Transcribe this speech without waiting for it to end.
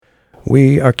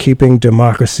We are keeping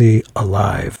democracy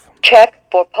alive. Check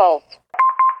for pulse.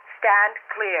 Stand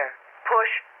clear. Push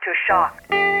to shock.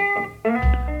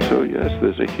 So yes,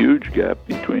 there's a huge gap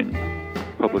between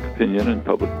public opinion and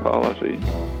public policy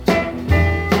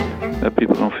that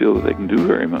people don't feel that they can do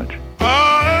very much.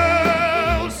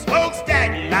 Oh,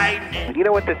 smokestack lightning. You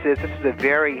know what this is? This is a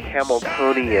very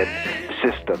Hamiltonian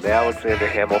system. Alexander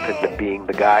Hamilton being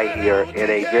the guy here in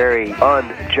a very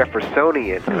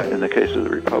un-Jeffersonian. In the case of the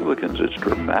Republicans, it's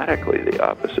dramatically the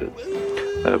opposite.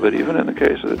 But even in the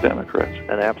case of the Democrats.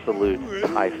 An absolute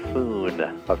typhoon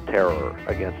of terror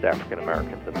against African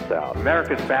Americans in the South.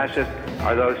 America's fascists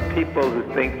are those people who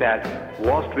think that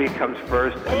Wall Street comes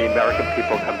first and the American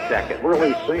people come second.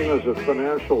 Really seen as a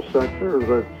financial sector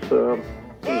that's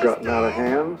gotten out of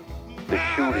hand. The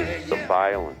shootings, the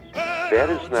violence, that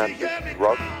is not the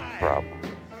drug problem.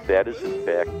 That is, in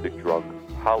fact, the drug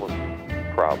policy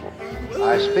problem.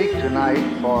 I speak tonight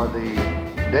for the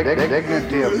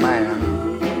dignity of man.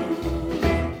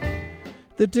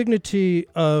 The dignity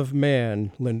of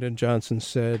man, Lyndon Johnson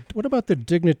said. What about the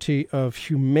dignity of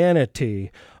humanity,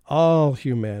 all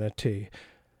humanity?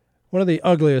 One of the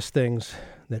ugliest things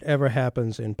that ever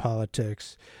happens in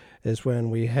politics is when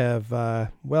we have,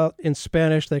 in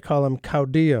Spanish they call them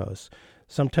caudillos.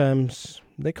 Sometimes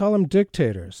they call them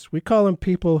dictators. We call them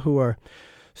people who are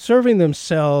serving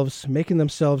themselves, making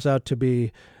themselves out to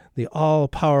be the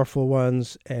all-powerful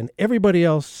ones, and everybody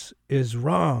else is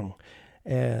wrong.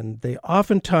 And they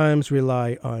oftentimes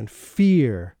rely on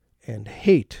fear and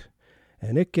hate,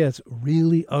 and it gets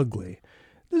really ugly.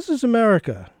 This is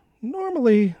America.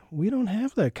 Normally, we don't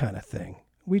have that kind of thing.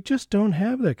 We just don't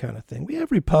have that kind of thing. We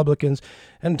have Republicans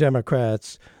and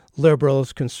Democrats,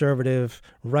 liberals, conservative,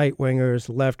 right-wingers,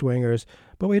 left-wingers,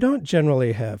 but we don't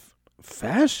generally have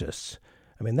fascists.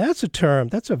 I mean, that's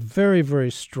a very, very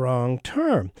strong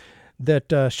term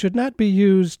that should not be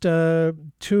used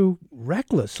too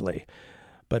recklessly.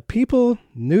 But people,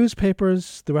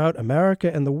 newspapers throughout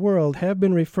America and the world have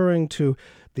been referring to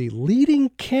the leading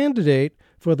candidate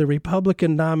for the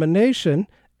Republican nomination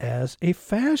as a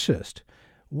fascist.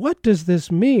 What does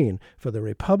this mean for the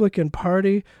Republican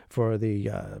Party, for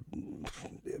the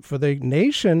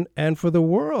nation, and for the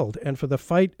world, and for the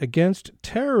fight against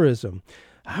terrorism?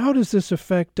 How does this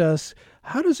affect us?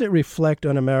 How does it reflect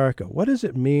on America? What does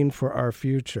it mean for our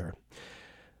future?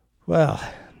 Well,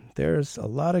 there's a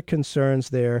lot of concerns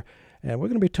there, and we're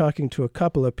going to be talking to a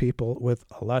couple of people with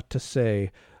a lot to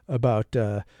say about,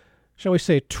 shall we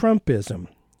say, Trumpism,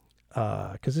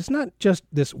 because it's not just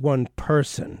this one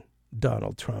person,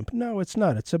 Donald Trump. No, it's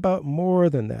not. It's about more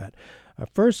than that. Our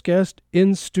first guest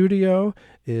in studio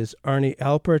is Arnie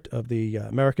Alpert of the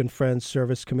American Friends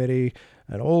Service Committee,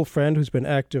 an old friend who's been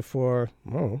active for,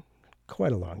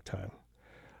 quite a long time.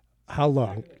 How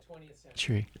long?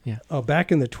 Century, yeah. Oh,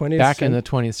 back in the 20th Back in the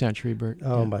 20th century, Bert.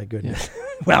 Oh, yeah. My goodness. Yeah.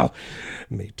 Well,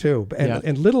 me too. And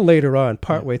a little later on,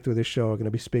 partway through the show, we're going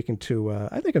to be speaking to,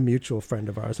 I think, a mutual friend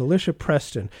of ours, Alicia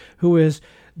Preston, who is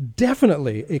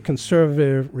definitely a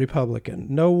conservative Republican.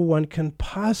 No one can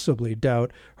possibly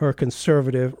doubt her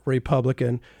conservative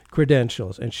Republican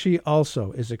credentials. And she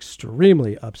also is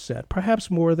extremely upset,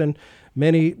 perhaps more than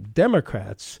many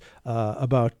Democrats,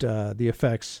 about the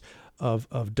effects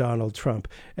of Donald Trump.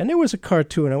 And there was a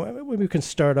cartoon. We can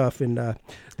start off in the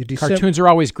December. Cartoons are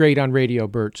always great on radio,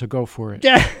 Bert, so go for it.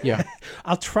 Yeah.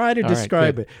 I'll try to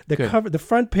describe it. The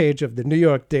front page of the New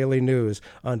York Daily News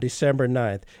on December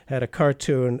 9th had a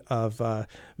cartoon of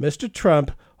Mr.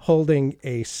 Trump holding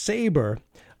a saber,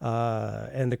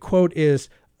 and the quote is,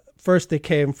 "First they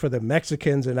came for the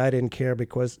Mexicans, and I didn't care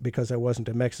because I wasn't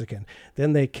a Mexican.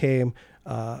 Then they came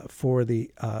for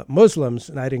the Muslims,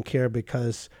 and I didn't care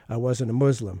because I wasn't a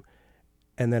Muslim."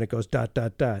 And then it goes ...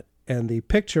 And the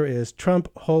picture is Trump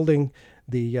holding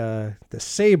the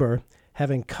saber,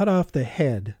 having cut off the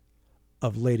head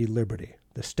of Lady Liberty.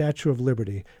 The Statue of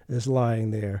Liberty is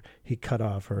lying there. He cut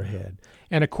off her head.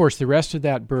 And, of course, the rest of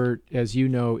that, Bert, as you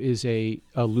know, is a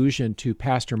allusion to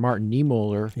Pastor Martin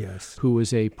Niemöller, yes, who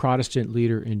was a Protestant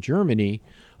leader in Germany,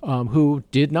 who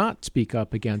did not speak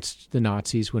up against the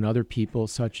Nazis when other people,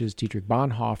 such as Dietrich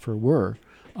Bonhoeffer, were.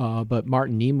 But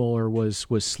Martin Niemöller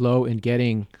was slow in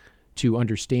getting to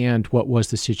understand what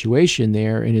was the situation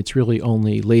there, and it's really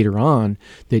only later on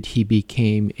that he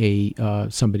became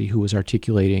somebody who was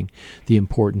articulating the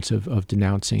importance of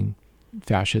denouncing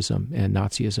fascism and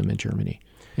Nazism in Germany.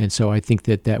 And so I think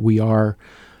that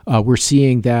we're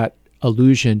seeing that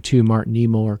allusion to Martin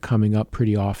Niemöller coming up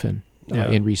pretty often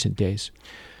in recent days.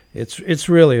 It's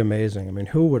really amazing. I mean,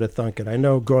 who would have thunk it? I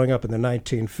know growing up in the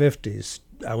 1950s,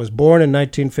 I was born in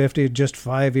 1950, just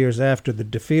 5 years after the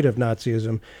defeat of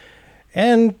Nazism.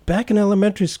 And back in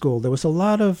elementary school, there was a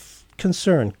lot of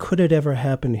concern. Could it ever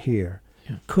happen here?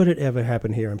 Yeah. Could it ever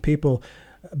happen here? And people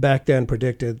back then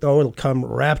predicted, oh, it'll come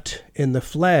wrapped in the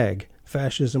flag.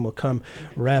 Fascism will come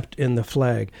wrapped in the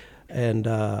flag. And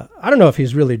I don't know if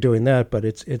he's really doing that, but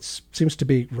it seems to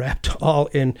be wrapped all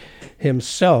in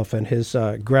himself and his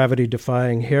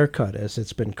gravity-defying haircut, as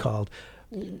it's been called.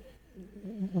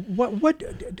 What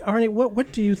Arnie?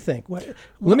 What do you think?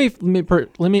 Let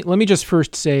me just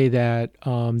first say that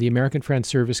the American Friends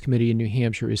Service Committee in New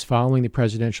Hampshire is following the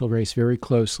presidential race very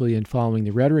closely and following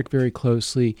the rhetoric very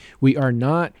closely. We are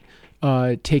not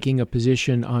taking a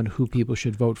position on who people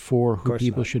should vote for, who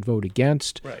people should vote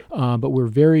against. Right. But we're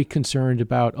very concerned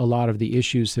about a lot of the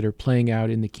issues that are playing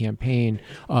out in the campaign,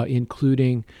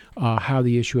 including how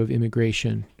the issue of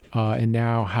immigration and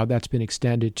now how that's been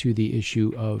extended to the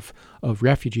issue of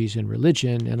refugees and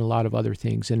religion and a lot of other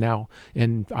things.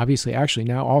 And obviously actually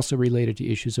now also related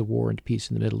to issues of war and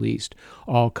peace in the Middle East,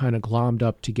 all kind of glommed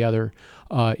up together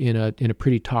in a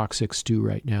pretty toxic stew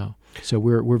right now. So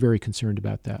we're very concerned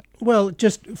about that. Well,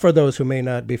 just for those who may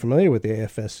not be familiar with the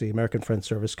AFSC, American Friends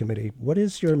Service Committee, what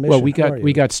is your mission? Well,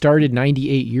 we got started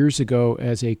 98 years ago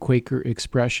as a Quaker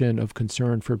expression of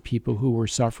concern for people who were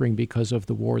suffering because of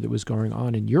the war that was going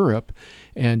on in Europe,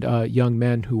 and young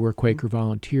men who were Quaker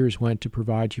volunteers went to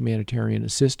provide humanitarian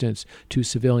assistance to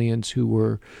civilians who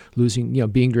were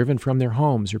being driven from their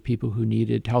homes, or people who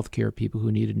needed health care, people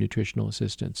who needed nutritional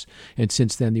assistance. And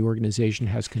since then, the organization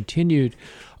has continued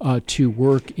to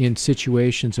work in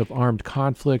situations of armed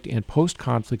conflict and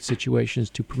post-conflict situations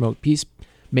to promote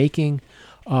peacemaking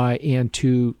and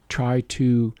to try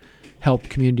to help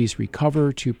communities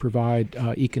recover, to provide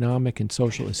economic and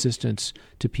social assistance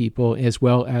to people, as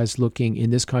well as looking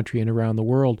in this country and around the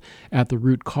world at the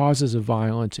root causes of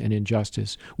violence and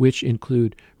injustice, which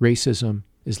include racism,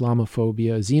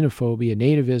 Islamophobia, xenophobia,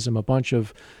 nativism, a bunch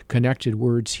of connected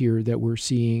words here that we're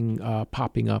seeing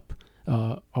popping up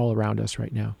all around us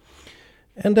right now.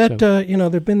 And that, there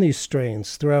have been these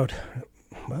strains throughout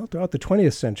the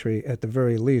 20th century, at the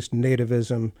very least,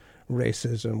 nativism,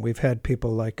 racism. We've had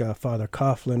people like Father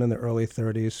Coughlin in the early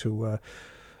 30s who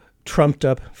trumped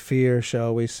up fear,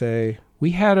 shall we say.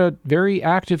 We had a very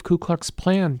active Ku Klux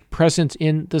Klan presence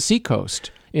in the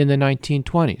Seacoast in the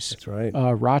 1920s. That's right.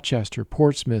 Rochester,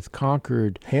 Portsmouth,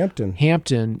 Concord,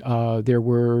 Hampton. There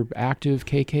were active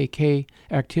KKK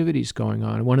activities going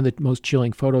on. One of the most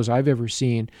chilling photos I've ever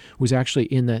seen was actually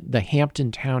in the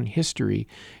Hampton town history,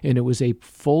 and it was a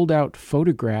fold-out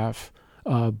photograph,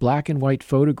 black and white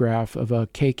photograph of a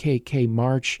KKK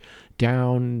march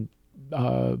down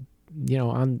along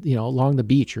the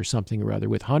beach or something or other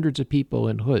with hundreds of people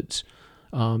in hoods.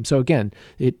 So again,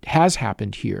 it has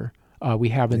happened here. We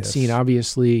haven't seen,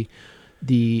 obviously,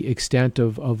 the extent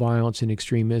of violence and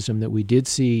extremism that we did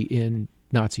see in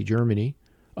Nazi Germany.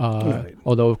 Right.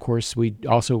 Although, of course, we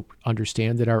also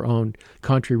understand that our own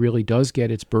country really does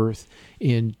get its birth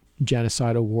in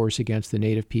genocidal wars against the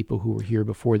native people who were here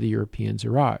before the Europeans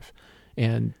arrived.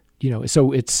 And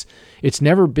so it's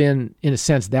never been, in a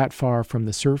sense, that far from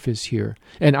the surface here.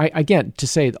 And again, to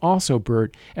say also,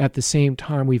 Bert, at the same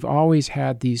time, we've always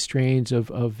had these strains of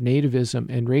nativism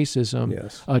and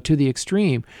racism to the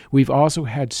extreme. We've also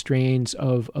had strains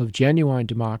of genuine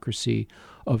democracy,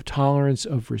 of tolerance,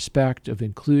 of respect, of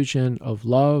inclusion, of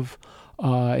love,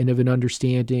 and of an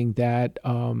understanding that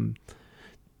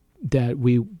that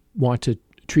we want to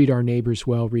treat our neighbors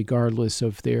well, regardless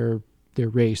of their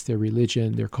race, their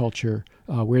religion, their culture,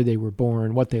 where they were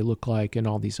born, what they look like, and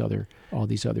all these other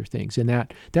things. And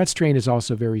that strain is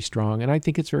also very strong, and I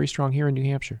think it's very strong here in New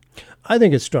Hampshire. I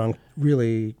think it's strong,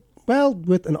 really, well,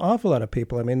 with an awful lot of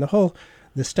people. I mean,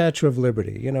 the Statue of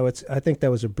Liberty. I think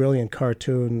that was a brilliant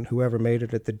cartoon, whoever made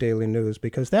it, at the Daily News,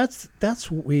 because that's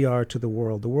what we are to the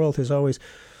world. The world has always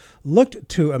looked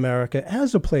to America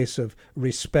as a place of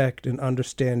respect and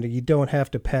understanding. You don't have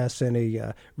to pass any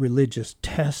religious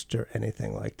test or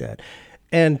anything like that.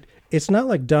 And it's not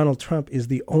like Donald Trump is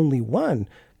the only one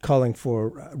calling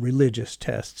for religious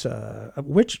tests,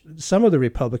 which some of the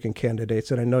Republican candidates,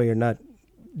 and I know you're not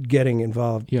getting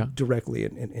involved directly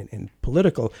in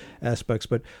political aspects,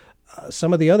 but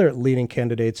some of the other leading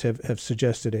candidates have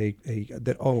suggested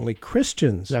that only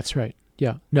Christians. That's right.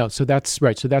 Yeah, no, so that's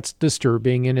right. So that's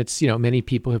disturbing, and it's, many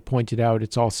people have pointed out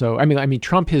it's also, I mean,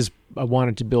 Trump has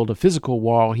wanted to build a physical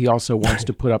wall. He also wants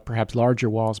to put up perhaps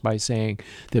larger walls by saying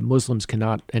that Muslims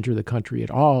cannot enter the country at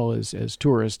all as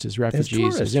tourists, as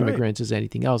refugees, as immigrants, as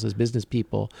anything else, as business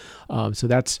people. So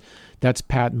that's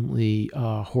patently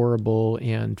horrible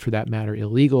and, for that matter,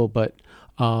 illegal. But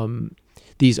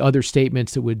these other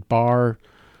statements that would bar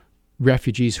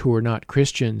refugees who are not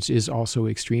Christians is also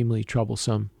extremely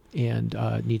troublesome and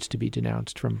needs to be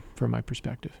denounced from my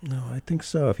perspective. No, I think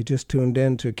so. If you just tuned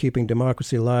in to Keeping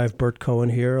Democracy Alive, Bert Cohen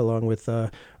here, along with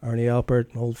Arnie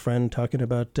Alpert, an old friend, talking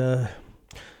about a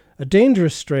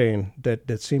dangerous strain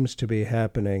that seems to be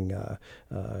happening,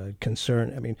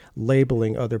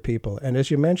 labeling other people. And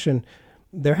as you mentioned,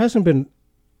 there hasn't been,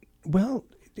 well,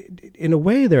 in a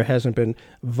way, there hasn't been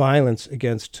violence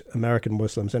against American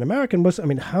Muslims. And American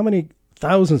Muslims, how many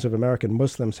thousands of American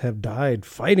Muslims have died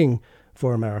fighting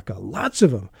for America? Lots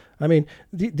of them.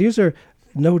 These are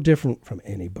no different from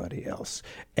anybody else.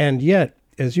 And yet,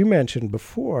 as you mentioned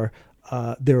before,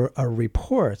 there are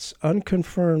reports,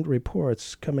 unconfirmed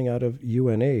reports coming out of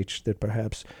UNH that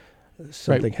perhaps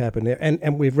something happened there.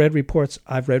 And we've read reports,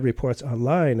 I've read reports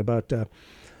online about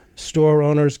store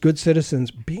owners, good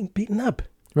citizens being beaten up.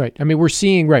 Right. We're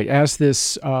seeing, as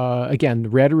this, again, the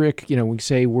rhetoric, we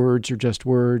say words are just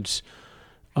words,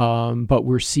 but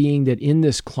we're seeing that in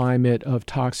this climate of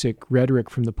toxic rhetoric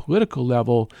from the political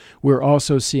level, we're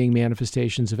also seeing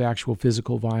manifestations of actual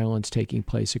physical violence taking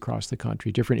place across the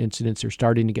country. Different incidents are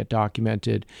starting to get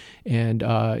documented. And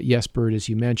yes, Bert, as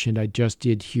you mentioned, I just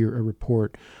did hear a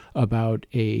report about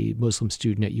a Muslim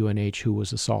student at UNH who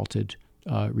was assaulted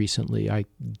recently. I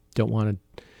don't want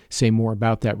to say more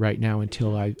about that right now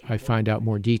until I find out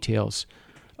more details.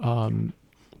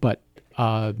 But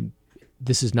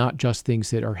this is not just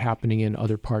things that are happening in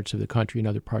other parts of the country and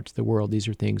other parts of the world. These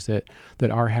are things that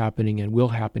are happening and will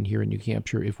happen here in New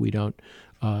Hampshire if we don't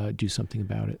do something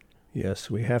about it. Yes,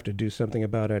 we have to do something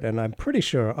about it. And I'm pretty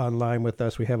sure online with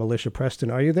us we have Alicia Preston.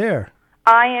 Are you there?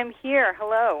 I am here.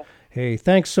 Hello. Hey,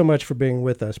 thanks so much for being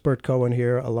with us. Bert Cohen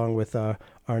here, along with Arnie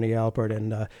Alpert.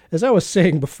 And as I was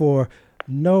saying before,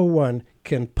 no one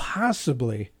can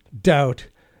possibly doubt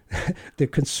the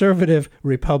conservative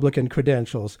Republican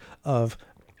credentials of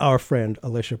our friend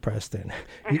Alicia Preston.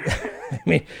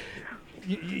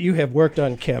 You have worked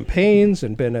on campaigns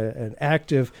and been an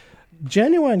active,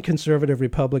 genuine conservative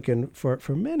Republican for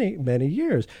many, many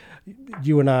years.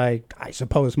 You and I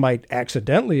suppose, might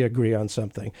accidentally agree on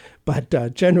something,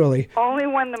 but generally... Only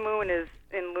when the moon is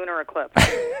in lunar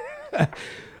eclipse.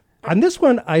 On this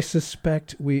one, I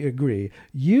suspect we agree.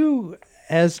 You,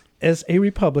 as a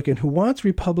Republican who wants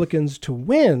Republicans to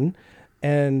win,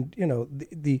 and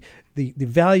the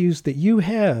values that you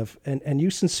have, and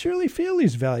you sincerely feel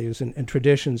these values and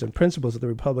traditions and principles of the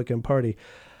Republican Party,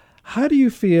 how do you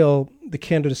feel the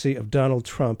candidacy of Donald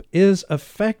Trump is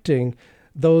affecting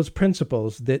those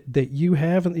principles that you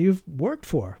have and that you've worked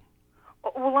for?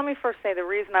 Well, let me first say the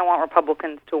reason I want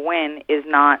Republicans to win is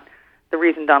not the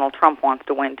reason Donald Trump wants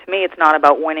to win. To me, it's not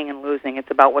about winning and losing.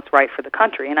 It's about what's right for the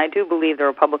country. And I do believe the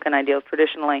Republican ideals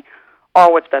traditionally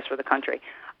are what's best for the country.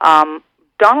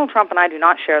 Donald Trump and I do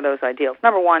not share those ideals.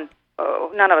 Number one,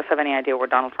 none of us have any idea where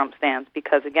Donald Trump stands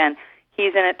because, again,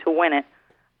 he's in it to win it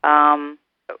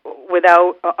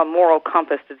without a moral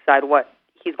compass to decide what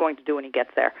he's going to do when he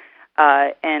gets there.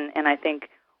 And I think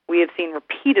we have seen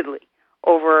repeatedly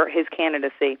over his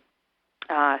candidacy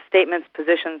statements,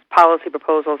 positions, policy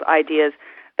proposals, ideas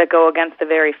that go against the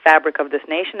very fabric of this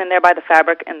nation and thereby the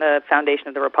fabric and the foundation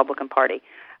of the Republican Party.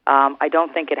 I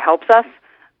don't think it helps us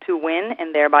to win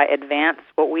and thereby advance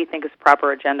what we think is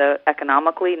proper agenda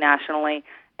economically, nationally,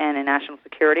 and in national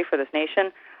security for this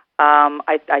nation.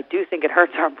 I do think it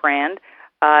hurts our brand.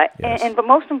 Yes. But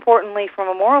most importantly, from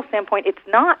a moral standpoint, it's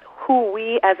not who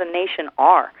we as a nation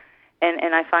are.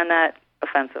 And I find that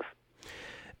offensive.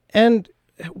 And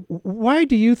why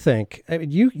do you think,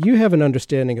 you have an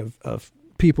understanding of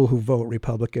people who vote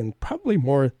Republican probably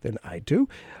more than I do.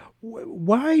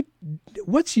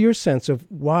 What's your sense of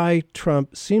why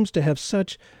Trump seems to have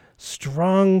such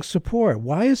strong support?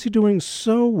 Why is he doing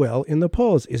so well in the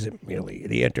polls? Is it merely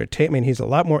the entertainment? He's a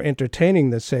lot more entertaining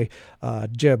than, say,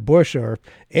 Jeb Bush or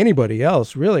anybody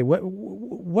else, really.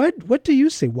 What do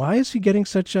you see? Why is he getting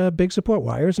such big support?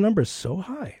 Why are his numbers so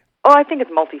high? Oh, I think it's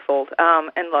multifold.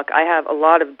 And look, I have a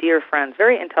lot of dear friends,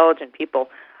 very intelligent people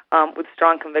with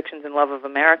strong convictions and love of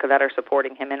America that are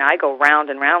supporting him. And I go round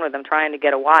and round with them trying to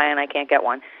get a why, and I can't get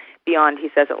one beyond he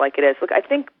says it like it is. Look, I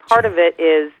think part of it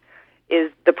is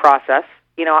the process.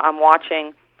 I'm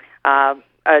watching a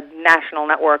national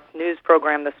network news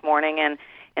program this morning,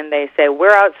 and they say,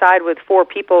 we're outside with 4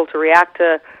 people to react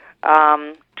to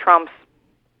Trump's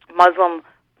Muslim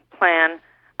plan,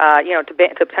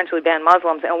 to potentially ban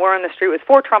Muslims, and we're in the street with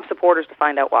 4 Trump supporters to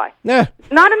find out why. Yeah.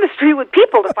 Not in the street with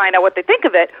people to find out what they think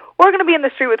of it. We're going to be in the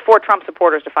street with 4 Trump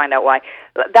supporters to find out why.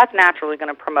 That's naturally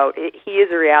going to promote. He is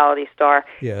a reality star.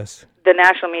 Yes. The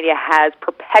national media has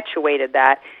perpetuated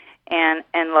that,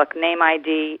 And look, name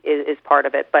ID is part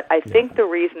of it. But I think the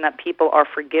reason that people are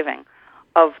forgiving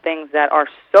of things that are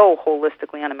so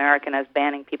holistically un-American as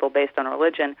banning people based on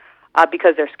religion,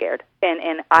 because they're scared.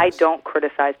 And I don't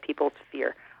criticize people's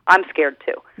fear. I'm scared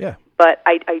too. Yeah. But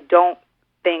I don't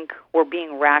think we're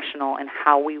being rational in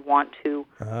how we want to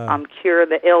cure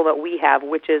the ill that we have,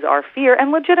 which is our fear,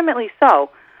 and legitimately so.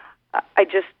 As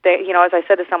I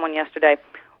said to someone yesterday,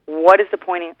 what is the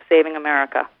point of saving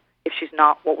America if she's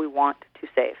not what we want to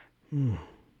save?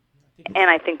 And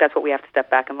I think that's what we have to step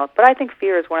back and look. But I think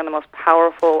fear is one of the most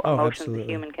powerful emotions a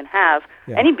human can have,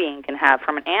 any being can have,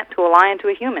 from an ant to a lion to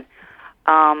a human.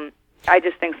 I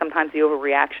just think sometimes the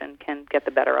overreaction can get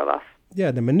the better of us.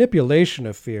 Yeah, the manipulation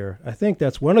of fear. I think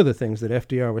that's one of the things that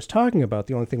FDR was talking about.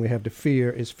 The only thing we have to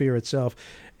fear is fear itself.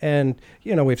 And,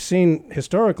 we've seen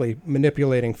historically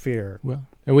manipulating fear. Well,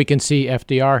 and we can see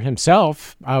FDR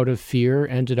himself, out of fear,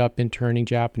 ended up interning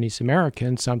Japanese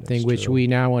Americans, something which we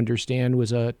now understand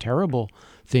was a terrible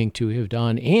thing to have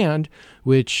done, and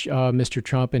which Mr.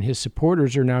 Trump and his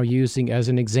supporters are now using as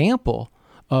an example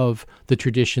of the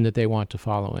tradition that they want to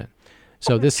follow in.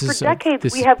 So this is for decades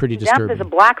this we is have pretty condemned disturbing. as a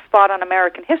black spot on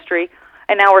American history,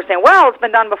 and now we're saying, well, it's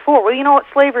been done before. Well, you know what?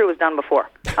 Slavery was done before.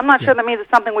 I'm not sure that means it's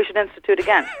something we should institute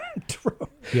again. True.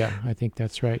 Yeah, I think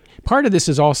that's right. Part of this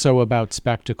is also about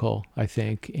spectacle, I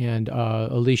think. And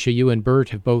Alicia, you and Bert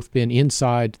have both been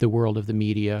inside the world of the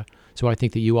media. So I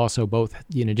think that you also both,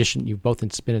 in addition, you've both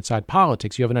been inside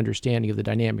politics. You have an understanding of the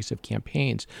dynamics of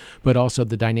campaigns, but also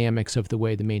the dynamics of the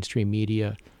way the mainstream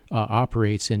media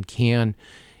operates, and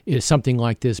is something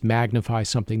like this magnify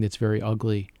something that's very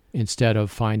ugly instead of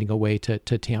finding a way to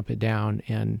tamp it down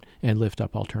and lift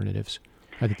up alternatives.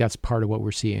 I think that's part of what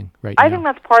we're seeing right now. I think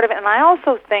that's part of it, and I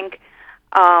also think,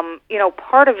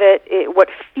 part of it, what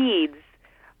feeds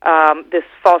this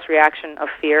false reaction of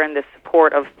fear and this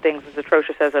support of things as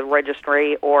atrocious as a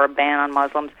registry or a ban on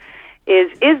Muslims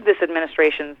is this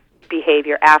administration's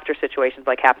behavior after situations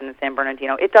like happened in San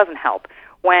Bernardino. It doesn't help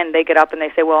when they get up and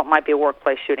they say, well, it might be a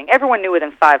workplace shooting. Everyone knew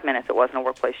within 5 minutes it wasn't a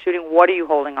workplace shooting. What are you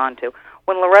holding on to?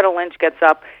 When Loretta Lynch gets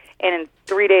up and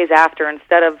 3 days after,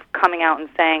 instead of coming out and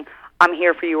saying, I'm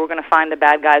here for you, we're going to find the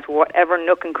bad guys, whatever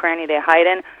nook and cranny they hide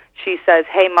in, she says,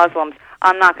 hey, Muslims,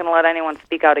 I'm not going to let anyone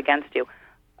speak out against you.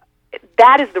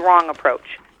 That is the wrong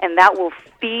approach, and that will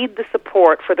feed the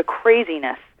support for the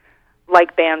craziness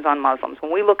like bans on Muslims.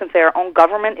 When we look and say our own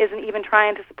government isn't even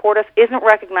trying to support us, isn't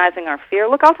recognizing our fear.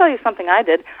 Look, I'll tell you something I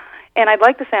did, and I'd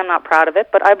like to say I'm not proud of it,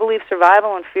 but I believe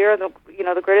survival and fear are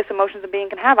the greatest emotions a being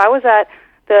can have. I was at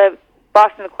the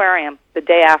Boston Aquarium the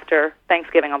day after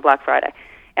Thanksgiving on Black Friday,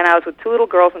 and I was with 2 little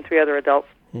girls and 3 other adults.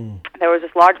 There was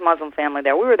this large Muslim family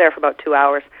there. We were there for about 2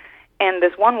 hours, and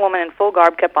this one woman in full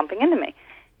garb kept bumping into me.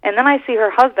 And then I see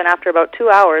her husband, after about 2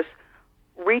 hours,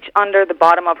 reach under the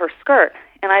bottom of her skirt.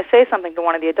 And I say something to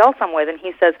one of the adults I'm with, and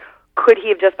he says, could he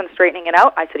have just been straightening it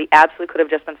out? I said, he absolutely could have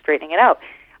just been straightening it out.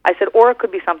 I said, or it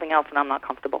could be something else, and I'm not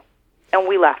comfortable. And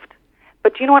we left.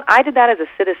 But you know what? I did that as a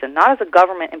citizen, not as a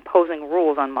government imposing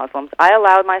rules on Muslims. I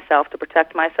allowed myself to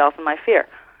protect myself and my fear.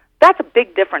 That's a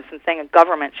big difference in saying a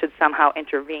government should somehow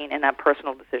intervene in that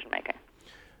personal decision-making.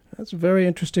 That's a very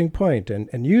interesting point.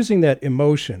 And using that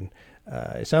emotion,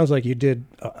 it sounds like you did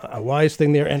a wise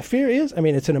thing there. And fear is,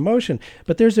 it's an emotion.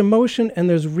 But there's emotion and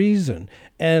there's reason.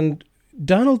 And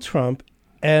Donald Trump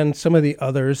and some of the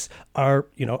others are,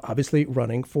 obviously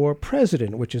running for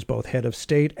president, which is both head of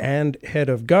state and head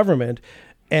of government.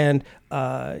 And,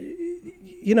 to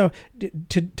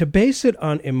base it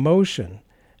on emotion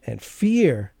and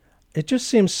fear, it just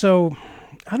seems so,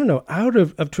 out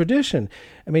of tradition.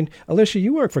 Alicia,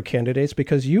 you work for candidates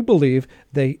because you believe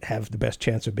they have the best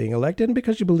chance of being elected and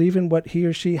because you believe in what he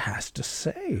or she has to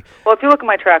say. Well, if you look at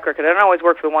my track record, I don't always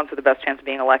work for the ones with the best chance of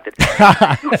being elected.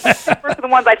 I work for the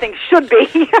ones I think should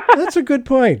be. That's a good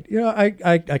point.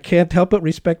 I can't help but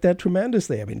respect that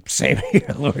tremendously. Same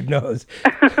here, Lord knows.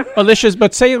 Alicia,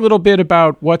 but say a little bit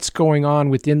about what's going on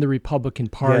within the Republican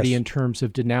Party Yes. in terms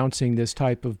of denouncing this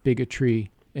type of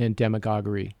bigotry and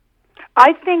demagoguery.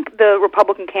 I think the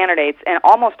Republican candidates, and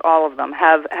almost all of them,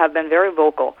 have been very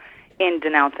vocal in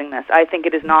denouncing this. I think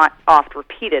it is not oft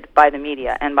repeated by the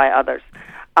media and by others.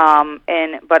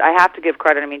 But I have to give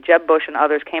credit. Jeb Bush and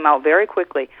others came out very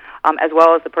quickly, as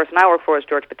well as the person I work for is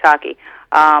George Pataki,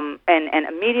 and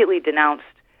immediately denounced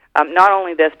not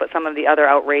only this, but some of the other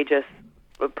outrageous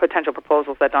potential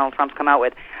proposals that Donald Trump's come out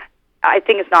with. I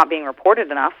think it's not being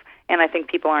reported enough, and I think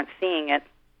people aren't seeing it.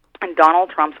 And Donald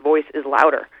Trump's voice is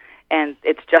louder. And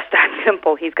it's just that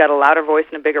simple. He's got a louder voice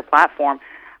and a bigger platform.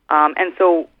 And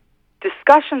so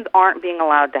discussions aren't being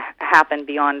allowed to happen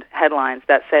beyond headlines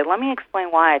that say, let me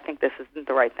explain why I think this isn't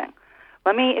the right thing.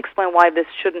 Let me explain why this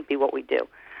shouldn't be what we do.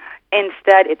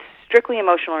 Instead, it's strictly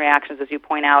emotional reactions, as you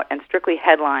point out, and strictly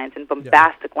headlines and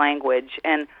bombastic language.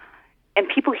 And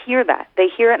people hear that. They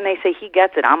hear it and they say, he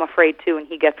gets it, I'm afraid too, and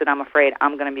he gets it, I'm afraid,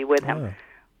 I'm going to be with him.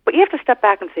 But you have to step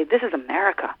back and say, this is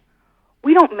America.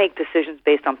 We don't make decisions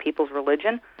based on people's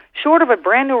religion. Short of a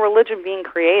brand new religion being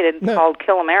created called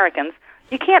Kill Americans,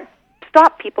 you can't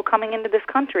stop people coming into this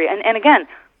country. And again,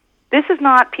 this is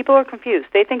not, people are confused.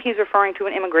 They think he's referring to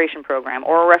an immigration program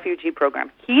or a refugee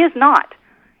program. He is not.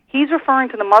 He's referring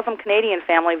to the Muslim Canadian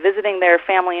family visiting their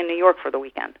family in New York for the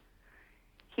weekend.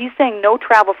 He's saying no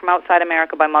travel from outside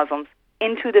America by Muslims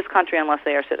into this country unless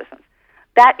they are citizens.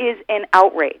 That is an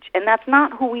outrage, and that's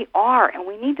not who we are, and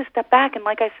we need to step back. And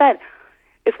like I said,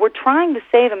 if we're trying to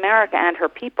save America and her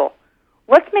people,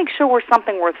 let's make sure we're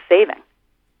something worth saving.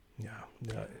 Yeah.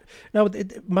 Now,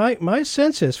 my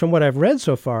sense is, from what I've read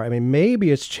so far, I mean,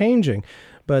 maybe it's changing,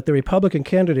 but the Republican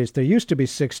candidates, there used to be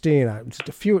 16,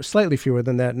 slightly fewer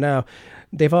than that now,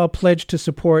 they've all pledged to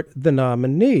support the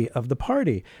nominee of the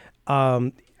party.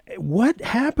 What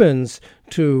happens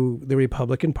to the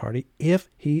Republican Party if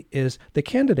he is the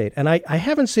candidate? And I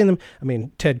haven't seen them. I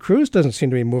mean, Ted Cruz doesn't seem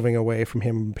to be moving away from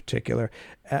him in particular.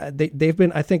 They've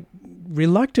been, I think,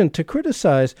 reluctant to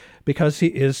criticize because he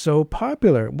is so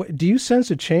popular. Do you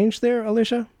sense a change there,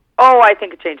 Alicia? Oh, I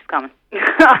think a change is coming.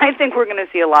 I think we're going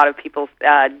to see a lot of people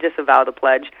disavow the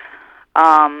pledge.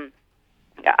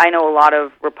 I know a lot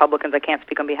of Republicans, I can't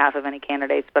speak on behalf of any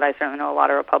candidates, but I certainly know a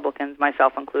lot of Republicans,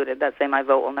 myself included, that say my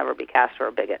vote will never be cast for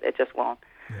a bigot. It just won't.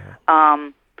 Yeah.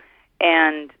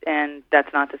 And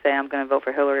that's not to say I'm going to vote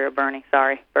for Hillary or Bernie.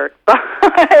 Sorry, Bert.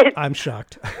 I'm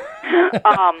shocked.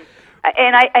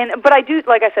 But I do,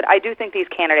 like I said, I do think these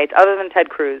candidates, other than Ted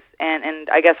Cruz, and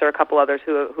I guess there are a couple others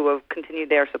who have continued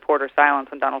their support or silence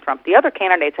on Donald Trump. The other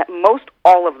candidates, most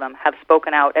all of them, have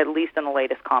spoken out, at least in the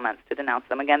latest comments, to denounce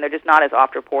them. Again, they're just not as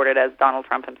oft reported as Donald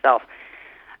Trump himself.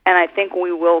 And I think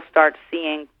we will start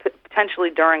seeing, potentially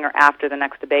during or after the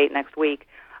next debate next week,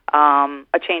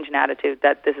 a change in attitude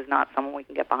that this is not someone we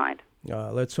can get behind.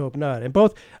 Let's hope not. And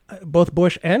both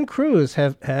Bush and Cruz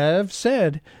have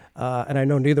said. And I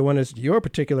know neither one is your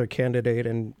particular candidate,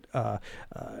 and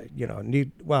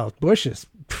Bush is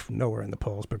nowhere in the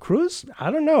polls, but Cruz,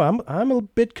 I don't know. I'm a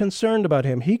bit concerned about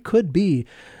him. He could be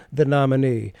the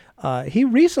nominee. He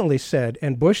recently said,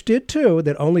 and Bush did too,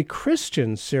 that only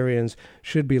Christian Syrians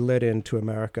should be let into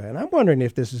America. And I'm wondering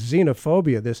if this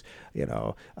xenophobia, this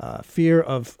fear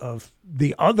of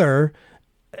the other,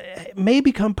 may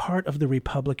become part of the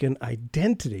Republican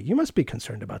identity. You must be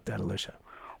concerned about that, Alicia.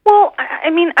 Well,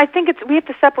 I mean, I think we have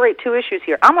to separate two issues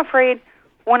here. I'm afraid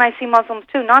when I see Muslims,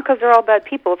 too, not because they're all bad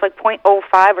people. It's like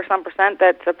 0.05 or some percent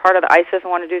that's a part of the ISIS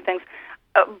and want to do things.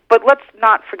 But let's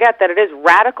not forget that it is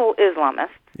radical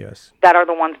Islamists that are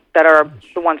the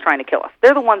ones trying to kill us.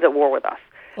 They're the ones at war with us.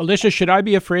 Alicia, should I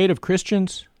be afraid of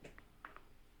Christians?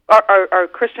 Are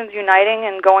Christians uniting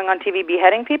and going on TV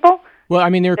beheading people? Well, I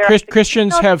mean,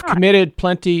 Christians have committed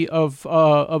plenty of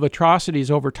atrocities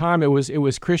over time. It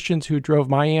was Christians who drove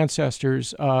my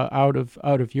ancestors out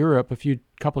of Europe a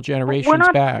couple generations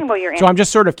back. Talking about your so I'm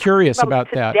just sort of curious about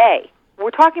that. Today,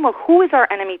 we're talking about who is our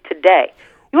enemy today.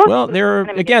 Well,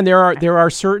 there are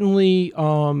certainly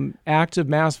acts of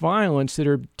mass violence that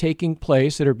are taking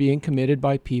place that are being committed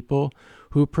by people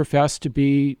who profess to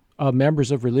be members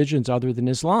of religions other than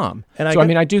Islam. And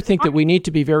I do think that we need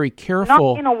to be very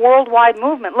careful. Not in a worldwide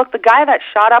movement. Look, the guy that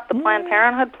shot up the Planned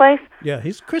Parenthood place. Yeah,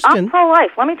 he's Christian. I'm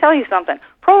pro-life. Let me tell you something.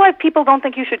 Pro-life people don't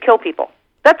think you should kill people.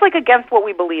 That's like against what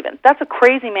we believe in. That's a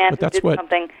crazy man who did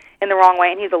something in the wrong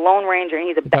way, and he's a lone ranger, and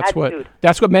he's a bad dude.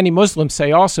 That's what many Muslims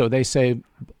say also. They say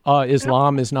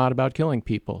Islam is not about killing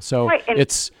people. So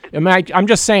I'm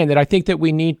just saying that I think that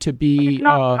we need to be...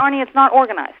 Arnie, it's not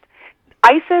organized.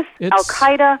 ISIS,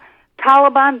 Al-Qaeda,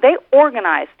 Taliban, they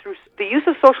organize through the use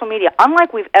of social media,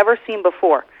 unlike we've ever seen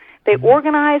before. They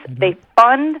organize, they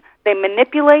fund, they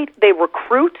manipulate, they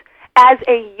recruit as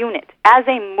a unit, as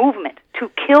a movement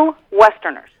to kill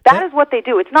Westerners. That is what they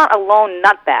do. It's not a lone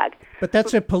nutbag. But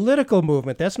that's a political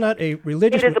movement. That's not a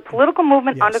religious movement. It is a political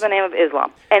movement under the name of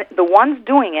Islam. And the ones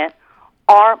doing it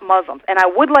are Muslims. And I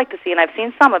would like to see, and I've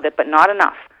seen some of it, but not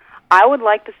enough, I would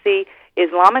like to see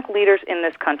Islamic leaders in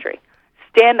this country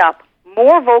stand up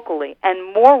more vocally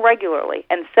and more regularly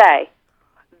and say,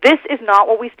 this is not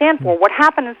what we stand for. What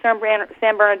happened in San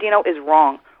Bernardino is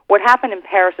wrong. What happened in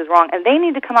Paris is wrong. And they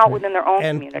need to come out within their own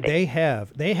community. They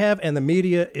have, and the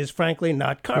media is frankly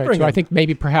not covering So I think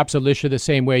maybe perhaps, Alicia, the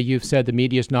same way you've said the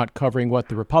media is not covering what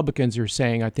the Republicans are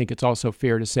saying, I think it's also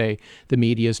fair to say the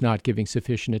media is not giving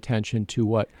sufficient attention to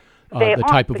what the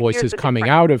type of voices coming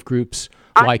out of groups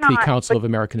like the Council of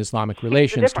American Islamic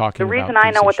Relations talking about the reason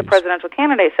I know what the presidential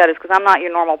candidate said is because I'm not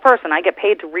your normal person. I get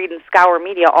paid to read and scour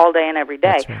media all day and every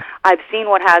day. Right. I've seen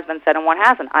what has been said and what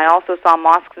hasn't. I also saw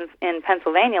mosques in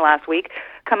Pennsylvania last week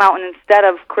come out and instead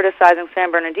of criticizing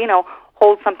San Bernardino,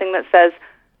 hold something that says,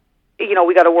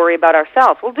 we got to worry about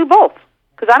ourselves. We'll do both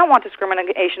because I don't want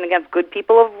discrimination against good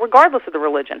people regardless of the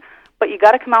religion. But you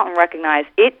got to come out and recognize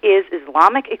it is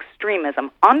Islamic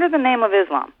extremism under the name of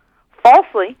Islam,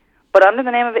 falsely, but under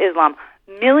the name of Islam,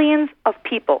 millions of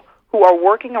people who are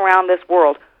working around this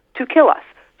world to kill us.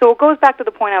 So it goes back to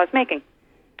the point I was making.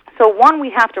 So one,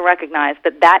 we have to recognize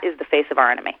that is the face of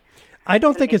our enemy. I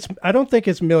don't think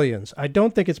it's millions. I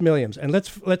don't think it's millions. And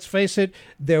let's face it,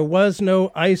 there was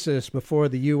no ISIS before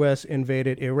the U.S.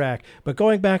 invaded Iraq. But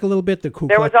going back a little bit, there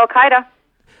was Al Qaeda.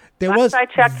 Last I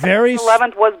checked,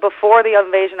 11th was before the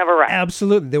invasion of Iraq.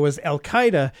 Absolutely. There was Al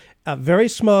Qaeda, a very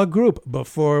small group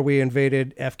before we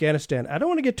invaded Afghanistan. I don't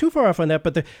want to get too far off on that,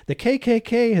 but the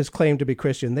KKK has claimed to be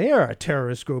Christian. They are a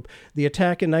terrorist group. The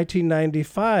attack in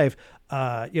 1995,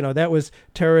 that was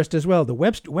terrorist as well. The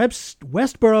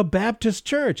Westboro Baptist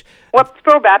Church.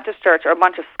 Westboro Baptist Church are a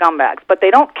bunch of scumbags, but they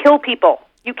don't kill people.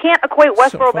 You can't equate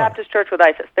Westboro Baptist Church with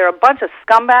ISIS. They're a bunch of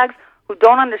scumbags who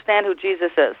don't understand who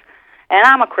Jesus is. And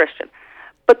I'm a Christian.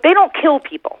 But they don't kill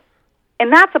people.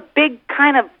 And that's a big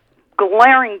kind of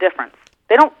glaring difference.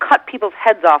 They don't cut people's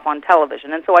heads off on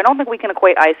television. And so I don't think we can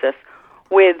equate ISIS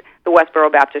with the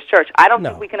Westboro Baptist Church. I don't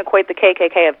think we can equate the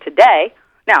KKK of today,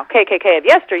 now KKK of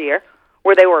yesteryear,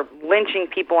 where they were lynching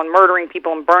people and murdering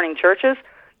people and burning churches.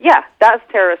 Yeah, that's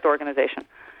a terrorist organization.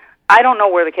 I don't know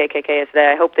where the KKK is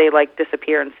today. I hope they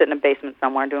disappear and sit in a basement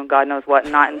somewhere doing God knows what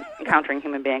and not encountering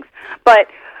human beings. But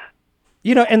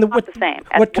and not the same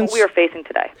as what we are facing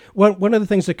today. One of the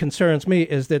things that concerns me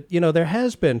is that, there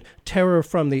has been terror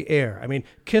from the air. I mean,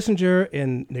 Kissinger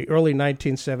in the early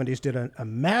 1970s did a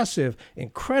massive,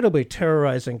 incredibly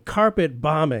terrorizing carpet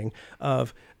bombing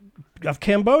of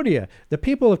Cambodia. The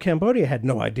people of Cambodia had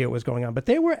no idea what was going on, but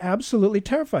they were absolutely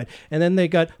terrified. And then they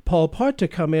got Pol Pot to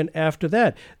come in after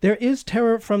that. There is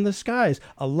terror from the skies.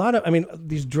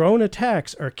 These drone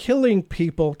attacks are killing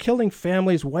people, killing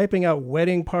families, wiping out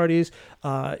wedding parties.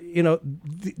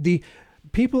 The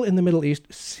people in the Middle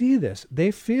East see this. They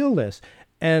feel this.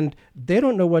 And they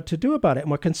don't know what to do about it.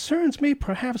 And what concerns me,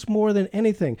 perhaps more than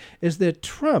anything, is that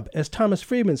Trump, as Thomas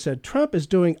Friedman said, Trump is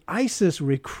doing ISIS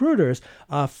recruiters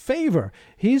a favor.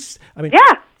 He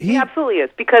absolutely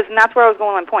is, because and that's where I was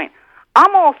going on my point.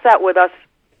 I'm all set with us,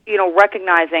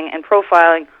 recognizing and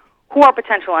profiling who our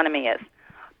potential enemy is.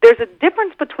 There's a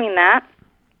difference between that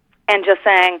and just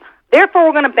saying, therefore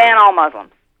we're going to ban all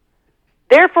Muslims.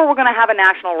 Therefore we're going to have a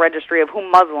national registry of who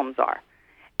Muslims are.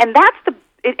 And that's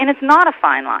and it's not a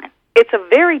fine line. It's a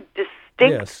very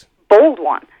distinct, bold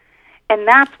one. And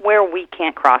that's where we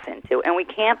can't cross into. And we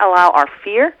can't allow our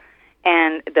fear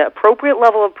and the appropriate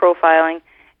level of profiling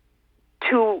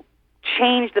to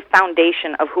change the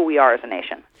foundation of who we are as a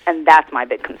nation. And that's my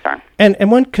big concern. And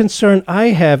one concern I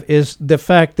have is the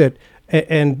fact that,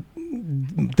 and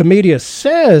the media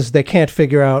says they can't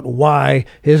figure out why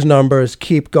his numbers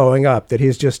keep going up, that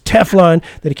he's just Teflon,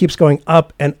 that he keeps going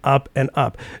up and up and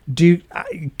up.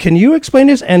 Can you explain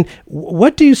this? And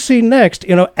what do you see next,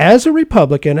 as a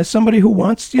Republican, as somebody who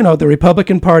wants, the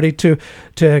Republican Party to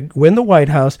win the White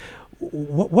House?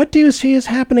 What do you see is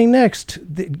happening next?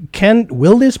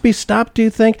 Will this be stopped, do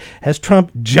you think? Has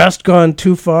Trump just gone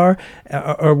too far?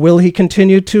 Or will he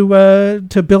continue to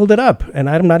build it up? And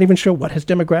I'm not even sure what his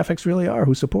demographics really are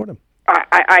who support him.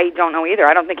 I don't know either.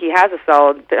 I don't think he has a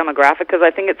solid demographic because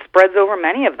I think it spreads over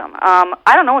many of them.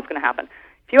 I don't know what's going to happen.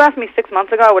 If you asked me 6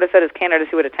 months ago, I would have said his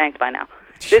candidacy would have tanked by now.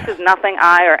 This is nothing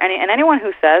and anyone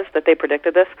who says that they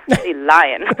predicted this, they're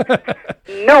lying.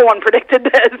 No one predicted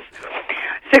this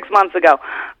 6 months ago.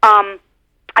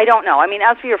 I don't know.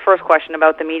 As for your first question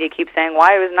about the media keeps saying,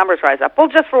 why do his numbers rise up? Well,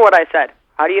 just for what I said.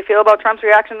 How do you feel about Trump's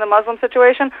reaction to the Muslim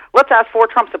situation? Let's ask 4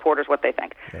 Trump supporters what they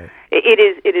think. Okay.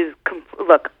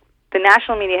 Look, the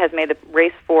national media has made the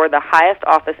race for the highest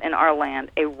office in our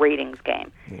land a ratings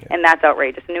game, and that's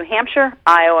outrageous. New Hampshire,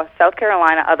 Iowa, South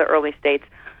Carolina, other early states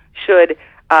should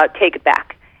take it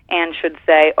back and should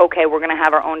say, okay, we're going to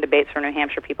have our own debates for New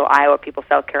Hampshire people, Iowa people,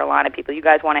 South Carolina people. You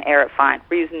guys want to air it, fine.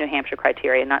 We're using New Hampshire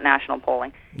criteria, not national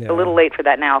polling. It's a little late for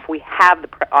that now. If we have the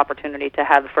opportunity to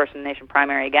have the first in the nation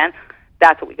primary again,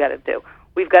 that's what we got to do.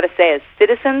 We've got to say as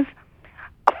citizens,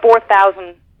 a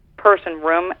 4,000-person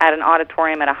room at an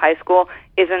auditorium at a high school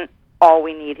isn't all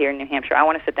we need here in New Hampshire. I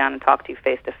want to sit down and talk to you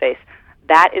face to face.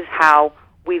 That is how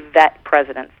we vet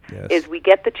presidents, is we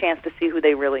get the chance to see who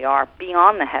they really are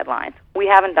beyond the headlines. We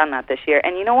haven't done that this year.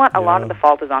 And you know what? A lot of the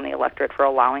fault is on the electorate for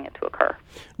allowing it to occur.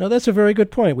 No, that's a very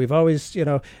good point. We've always,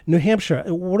 New Hampshire,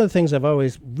 one of the things I've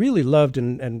always really loved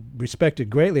and respected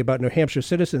greatly about New Hampshire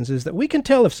citizens is that we can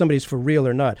tell if somebody's for real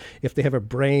or not, if they have a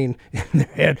brain in their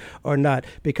head or not,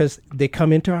 because they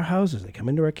come into our houses, they come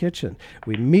into our kitchen.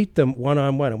 We meet them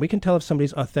one-on-one, and we can tell if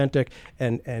somebody's authentic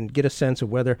and get a sense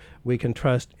of whether we can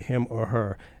trust him or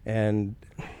her. And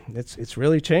it's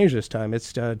really changed this time.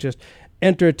 It's just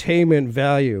entertainment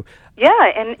value. Yeah,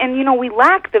 and we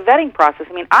lack the vetting process.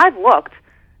 I mean, I've looked,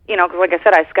 because like I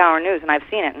said, I scour news and I've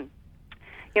seen it.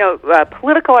 And,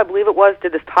 Politico, I believe it was,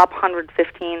 did this top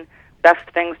 115 best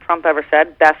things Trump ever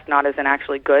said. Best not as in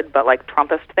actually good, but like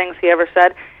Trumpist things he ever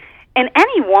said. And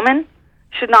any woman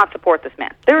should not support this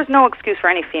man. There is no excuse for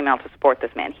any female to support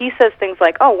this man. He says things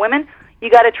like, oh, women,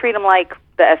 you got to treat them like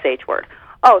the SH word.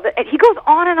 He goes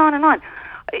on and on and on.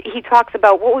 He talks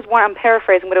about, what was one, I'm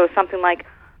paraphrasing, but it was something like,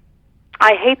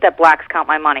 I hate that blacks count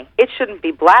my money. It shouldn't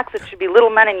be blacks, it should be little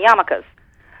men in yarmulkes.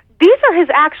 These are his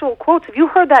actual quotes. Have you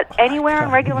heard that anywhere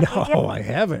in regular media? No, I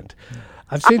haven't.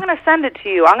 I'm going to send it to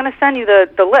you. I'm going to send you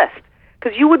the list,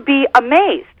 because you would be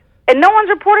amazed. And no one's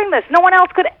reporting this. No one else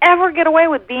could ever get away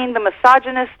with being the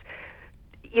misogynist,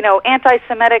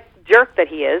 anti-Semitic jerk that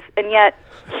he is, and yet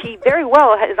he very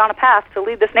well is on a path to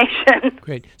lead this nation.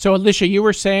 Great. So, Alicia, you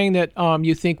were saying that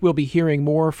you think we'll be hearing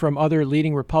more from other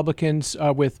leading Republicans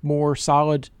with more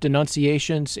solid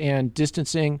denunciations and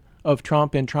distancing of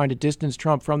Trump and trying to distance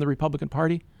Trump from the Republican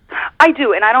Party? I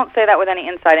do, and I don't say that with any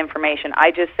inside information.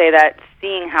 I just say that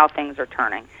seeing how things are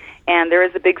turning. And there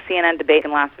is a big CNN debate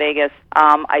in Las Vegas.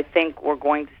 I think we're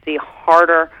going to see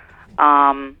harder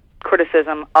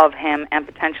criticism of him and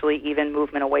potentially even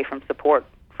movement away from support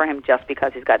for him just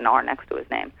because he's got an R next to his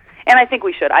name. And I think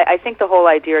we should. I think the whole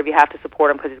idea of you have to support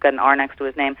him because he's got an R next to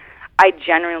his name, I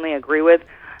genuinely agree with.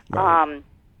 Right.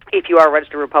 If you are a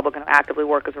registered Republican, actively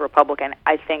work as a Republican,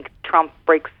 I think Trump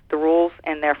breaks the rules,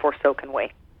 and therefore so can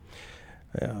we.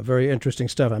 Yeah, very interesting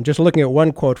stuff. I'm just looking at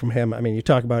one quote from him. I mean, you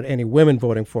talk about any women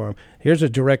voting for him. Here's a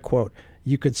direct quote.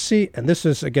 You could see, and this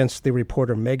is against the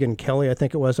reporter Megyn Kelly, I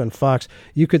think it was, on Fox,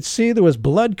 you could see there was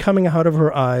blood coming out of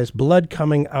her eyes, blood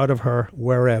coming out of her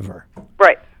wherever.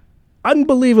 Right.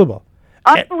 Unbelievable.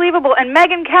 Unbelievable. And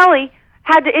Megyn Kelly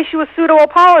had to issue a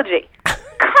pseudo-apology.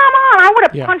 Come on, I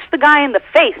would have punched the guy in the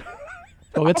face.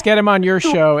 Well, let's get him on your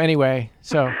show anyway.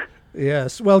 So.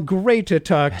 Yes. Well, great to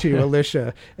talk to you,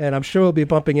 Alicia. And I'm sure we'll be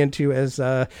bumping into you as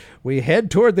we head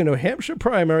toward the New Hampshire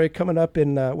primary coming up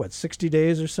in, 60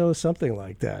 days or so, something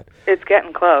like that. It's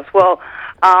getting close. Well,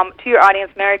 to your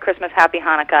audience, Merry Christmas, Happy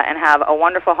Hanukkah, and have a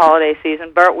wonderful holiday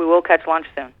season. Bert, we will catch lunch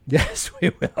soon. Yes,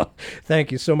 we will.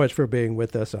 Thank you so much for being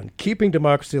with us on Keeping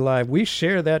Democracy Alive. We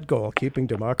share that goal, keeping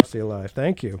democracy alive.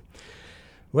 Thank you.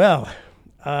 Well,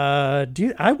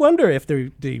 I wonder if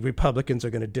the Republicans are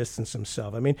going to distance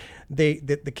themselves. I mean,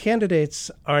 the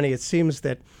candidates, Arnie, it seems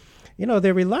that,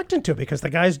 they're reluctant to because the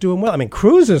guy's doing well. I mean,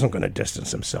 Cruz isn't going to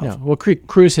distance himself. No, well,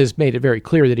 Cruz has made it very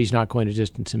clear that he's not going to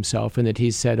distance himself and that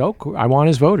he's said, I want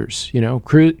his voters,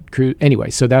 Cruz. Anyway,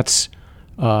 so that's,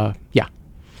 yeah.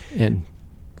 And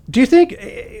do you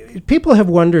think people have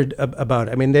wondered about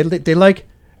it? I mean, they like,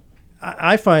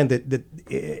 I find that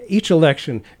each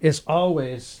election is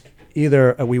always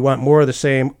either we want more of the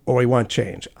same or we want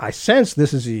change. I sense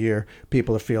this is a year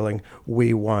people are feeling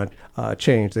we want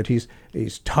change, that he's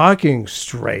talking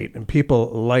straight and people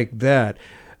like that.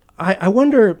 I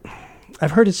wonder,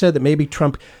 I've heard it said that maybe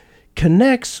Trump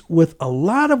connects with a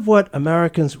lot of what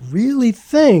Americans really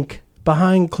think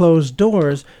behind closed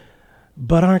doors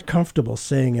but aren't comfortable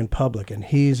saying in public, and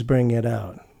he's bringing it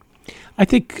out.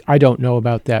 I don't know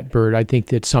about that, Bert. I think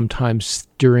that sometimes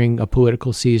during a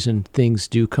political season, things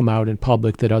do come out in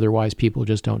public that otherwise people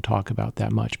just don't talk about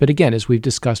that much. But again, as we've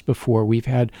discussed before, we've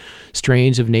had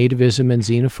strains of nativism and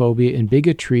xenophobia and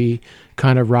bigotry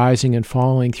kind of rising and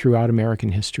falling throughout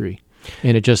American history.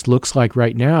 And it just looks like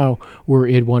right now we're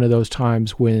in one of those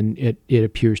times when it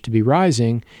appears to be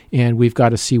rising, and we've got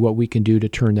to see what we can do to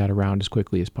turn that around as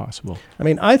quickly as possible. I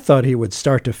mean, I thought he would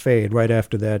start to fade right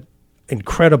after that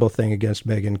incredible thing against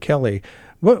Megyn Kelly.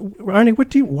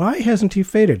 Arnie, why hasn't he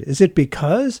faded? Is it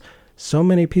because so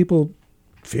many people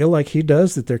feel like he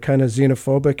does, that they're kind of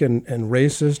xenophobic and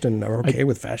racist and are okay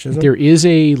with fascism? There is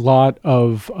a lot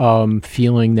of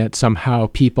feeling that somehow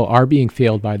people are being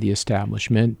failed by the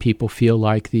establishment. People feel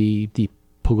like the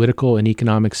political and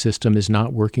economic system is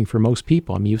not working for most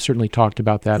people. I mean, you've certainly talked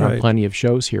about that on plenty of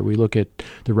shows here. We look at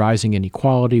the rising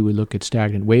inequality. We look at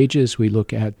stagnant wages. We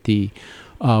look at the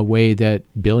way that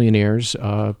billionaires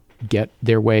get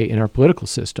their way in our political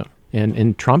system.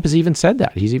 And Trump has even said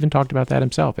that. He's even talked about that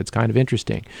himself. It's kind of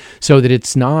interesting. So that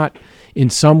it's not in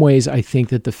some ways, I think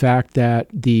that the fact that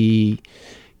the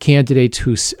candidates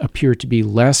who appear to be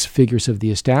less figures of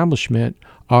the establishment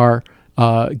are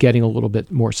getting a little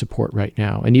bit more support right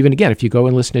now. And even again, if you go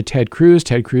and listen to Ted Cruz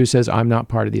says, I'm not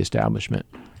part of the establishment.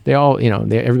 They all,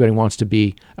 everybody wants to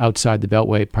be outside the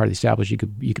Beltway, part of the establishment.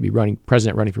 You could be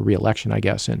president running for re-election, I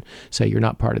guess, and say you're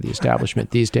not part of the establishment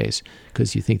these days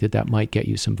because you think that might get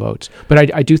you some votes.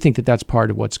 But I do think that that's part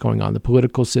of what's going on. The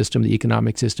political system, the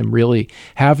economic system really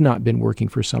have not been working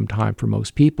for some time for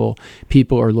most people.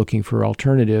 People are looking for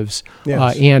alternatives.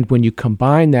 Yes. And when you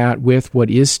combine that with what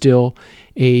is still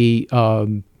a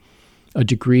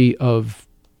degree of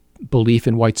belief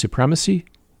in white supremacy,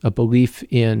 a belief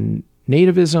in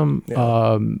nativism,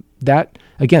 that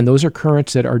again, those are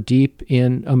currents that are deep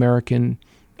in the American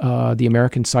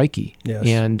psyche, yes.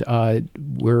 And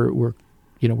we're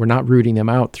not rooting them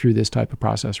out through this type of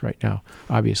process right now.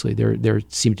 Obviously, there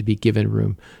seem to be given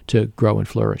room to grow and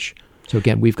flourish. So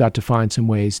again, we've got to find some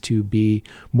ways to be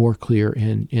more clear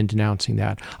in denouncing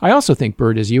that. I also think,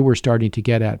 Bert, as you were starting to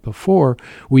get at before,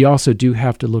 we also do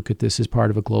have to look at this as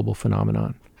part of a global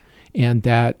phenomenon, and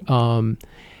that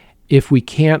if we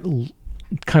can't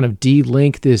kind of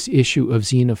de-link this issue of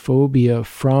xenophobia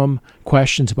from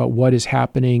questions about what is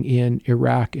happening in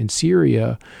Iraq and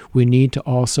Syria, we need to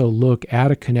also look at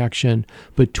a connection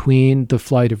between the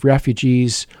flight of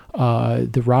refugees,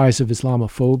 the rise of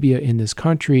Islamophobia in this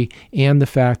country, and the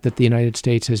fact that the United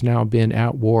States has now been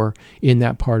at war in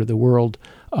that part of the world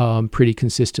pretty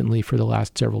consistently for the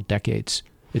last several decades.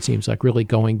 It seems like really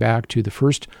going back to the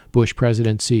first Bush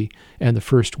presidency and the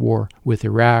first war with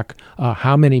Iraq,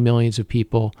 how many millions of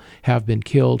people have been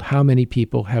killed, how many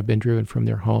people have been driven from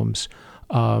their homes,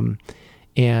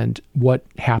 and what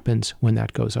happens when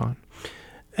that goes on.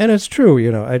 And it's true,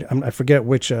 I forget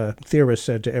which theorist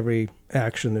said to every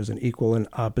action there's an equal and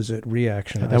opposite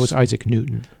reaction. That was Isaac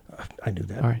Newton. I knew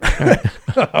that. All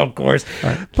right. Of course. All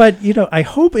right. But, I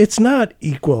hope it's not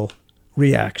equal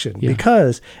reaction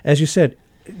because, as you said,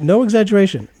 no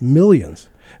exaggeration, millions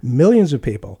of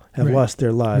people have lost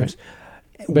their lives.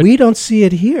 Right. We don't see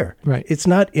it here. Right. It's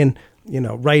not in,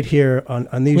 right here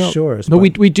on these shores. But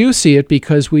we do see it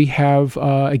because we have,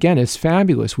 again, it's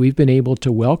fabulous. We've been able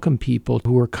to welcome people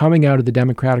who are coming out of the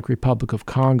Democratic Republic of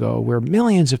Congo, where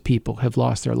millions of people have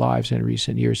lost their lives in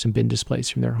recent years and been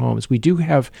displaced from their homes. We do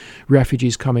have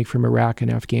refugees coming from Iraq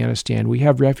and Afghanistan. We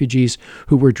have refugees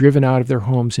who were driven out of their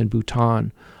homes in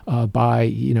Bhutan by,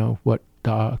 what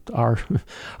our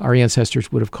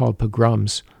ancestors would have called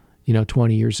pogroms,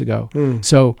 20 years ago.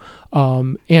 So,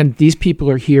 and these people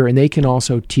are here, and they can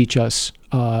also teach us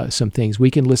some things. We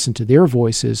can listen to their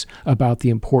voices about the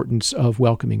importance of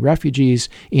welcoming refugees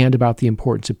and about the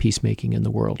importance of peacemaking in the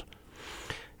world.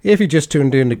 If you just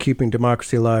tuned in to Keeping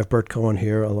Democracy Alive, Bert Cohen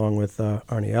here, along with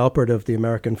Arnie Alpert of the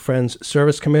American Friends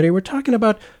Service Committee. We're talking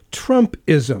about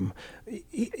Trumpism.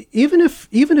 Even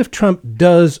if Trump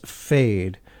does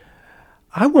fade,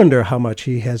 I wonder how much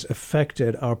he has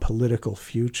affected our political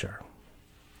future.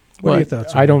 What are your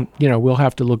thoughts on that? We'll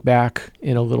have to look back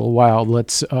in a little while.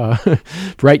 Let's,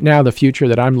 right now, the future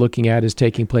that I'm looking at is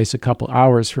taking place a couple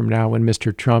hours from now when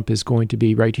Mr. Trump is going to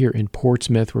be right here in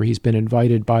Portsmouth, where he's been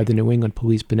invited by the New England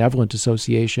Police Benevolent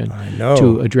Association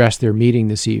to address their meeting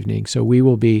this evening. So we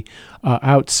will be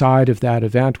outside of that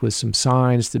event with some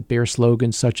signs that bear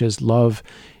slogans such as "Love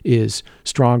is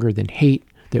stronger than hate,"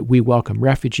 that we welcome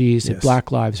refugees, that Black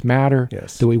Lives Matter,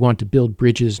 that we want to build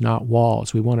bridges, not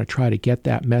walls. We want to try to get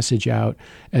that message out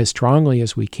as strongly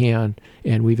as we can,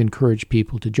 and we've encouraged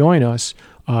people to join us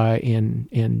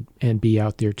and be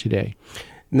out there today.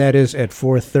 And that is at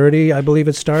 4:30, I believe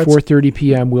it starts? 4:30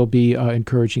 p.m. we'll be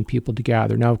encouraging people to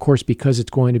gather. Now, of course, because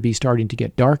it's going to be starting to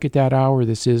get dark at that hour,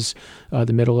 this is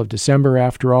the middle of December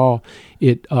after all,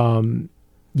 we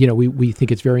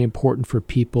think it's very important for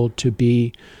people to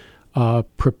be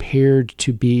prepared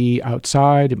to be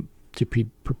outside, to be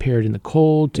prepared in the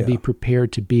cold, to be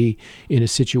prepared to be in a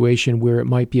situation where it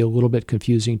might be a little bit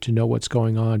confusing to know what's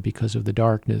going on because of the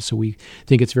darkness. So we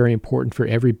think it's very important for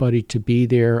everybody to be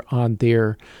there on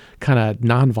their kind of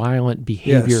nonviolent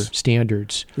behavior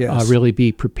standards. Really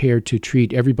be prepared to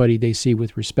treat everybody they see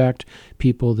with respect,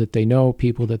 people that they know,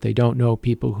 people that they don't know,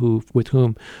 people with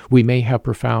whom we may have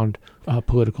profound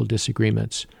political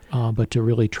disagreements. But to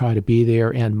really try to be there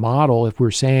and model, if we're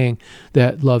saying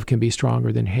that love can be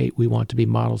stronger than hate, we want to be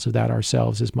models of that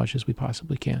ourselves as much as we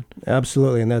possibly can.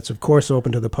 Absolutely, and that's, of course,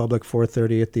 open to the public,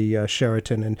 4:30 at the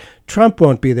Sheraton. And Trump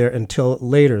won't be there until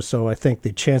later, so I think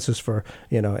the chances for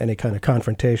any kind of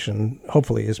confrontation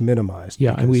hopefully is minimized.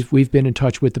 Yeah, and we've been in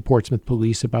touch with the Portsmouth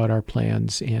Police about our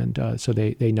plans, and so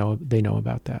they know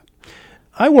about that.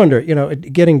 I wonder,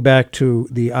 getting back to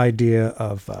the idea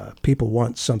of people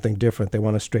want something different. They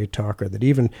want a straight talker. That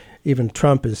even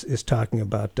Trump is talking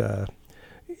about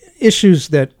issues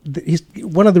that he's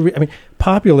one of the.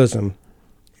 Populism,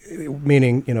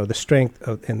 meaning the strength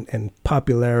of, and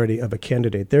popularity of a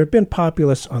candidate. There have been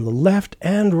populists on the left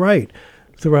and right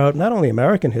throughout not only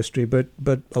American history, but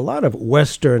a lot of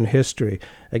Western history.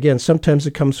 Again, sometimes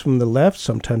it comes from the left,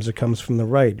 sometimes it comes from the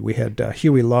right. We had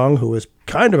Huey Long, who was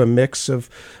kind of a mix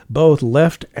of both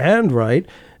left and right.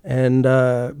 And,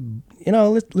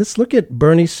 let's look at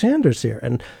Bernie Sanders here.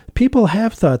 And people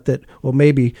have thought that, well,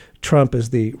 maybe Trump is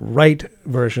the right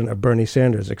version of Bernie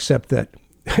Sanders, except that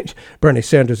Bernie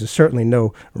Sanders is certainly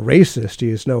no racist. He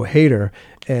is no hater.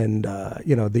 And,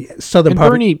 the southern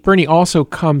part. Bernie also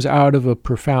comes out of a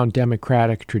profound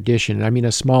democratic tradition.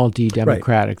 A small d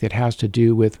democratic that has to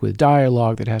do with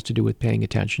dialogue, that has to do with paying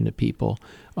attention to people.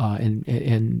 And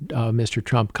Mr.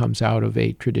 Trump comes out of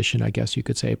a tradition, I guess you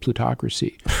could say, a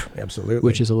plutocracy. Absolutely.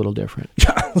 Which is a little different.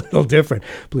 A little different.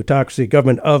 Plutocracy,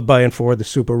 government of, by, and for the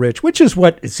super rich, which is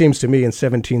what it seems to me in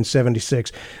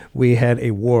 1776 we had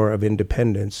a war of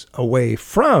independence away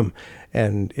from.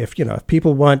 And if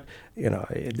people want,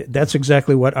 that's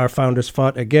exactly what our founders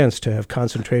fought against, to have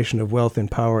concentration of wealth and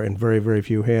power in very, very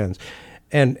few hands.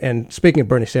 And speaking of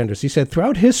Bernie Sanders, he said,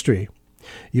 throughout history,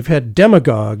 you've had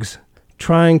demagogues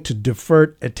trying to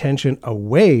divert attention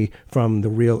away from the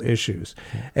real issues.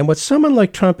 And what someone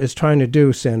like Trump is trying to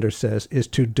do, Sanders says, is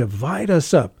to divide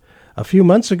us up. A few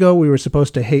months ago, we were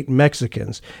supposed to hate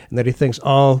Mexicans, and that he thinks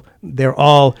they're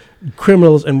all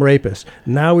criminals and rapists.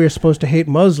 Now we are supposed to hate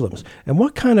Muslims. And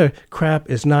what kind of crap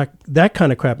is not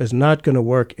going to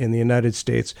work in the United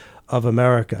States of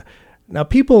America? Now,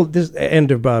 this end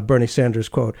of Bernie Sanders'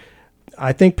 quote,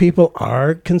 I think people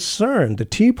are concerned. The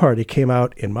Tea Party came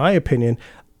out, in my opinion,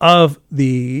 of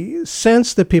the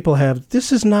sense that people have,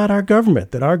 this is not our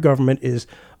government, that our government is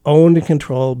owned and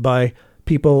controlled by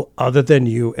people other than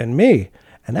you and me.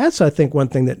 And that's, I think, one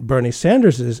thing that Bernie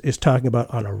Sanders is talking about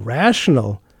on a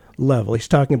rational level. He's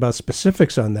talking about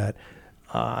specifics on that.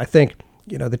 I think,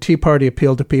 the Tea Party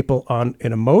appealed to people on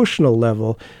an emotional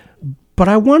level. But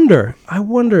I wonder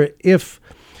if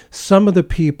some of the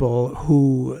people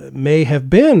who may have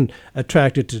been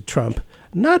attracted to Trump,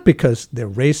 not because they're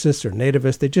racist or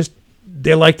nativist,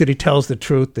 they like that he tells the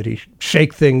truth, that he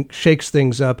shakes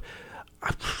things up.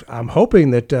 I'm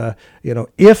hoping that,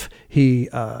 if he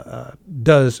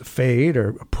does fade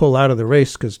or pull out of the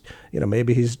race, because,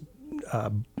 maybe he's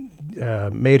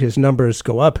made his numbers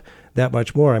go up that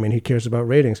much more. He cares about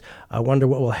ratings. I wonder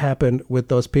what will happen with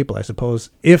those people. I suppose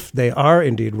if they are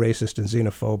indeed racist and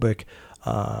xenophobic,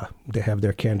 they have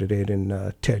their candidate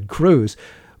in Ted Cruz.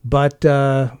 But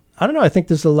I don't know. I think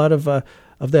there's a lot of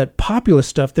that populist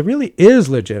stuff that really is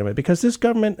legitimate, because this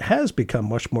government has become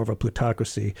much more of a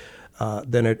plutocracy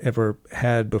than it ever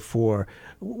had before.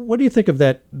 What do you think of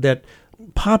that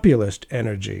populist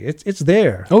energy? It's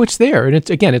there. Oh, it's there. And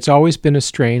it's always been a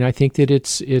strain. I think that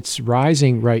it's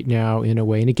rising right now in a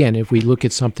way. And again, if we look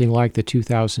at something like the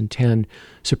 2010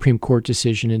 Supreme Court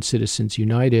decision in Citizens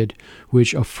United,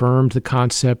 which affirmed the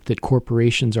concept that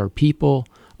corporations are people,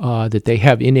 that they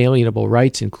have inalienable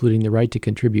rights, including the right to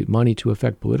contribute money to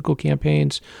affect political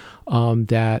campaigns,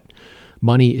 that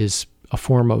money is a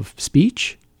form of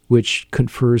speech, which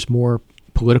confers more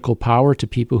political power to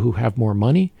people who have more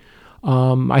money.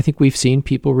 I think we've seen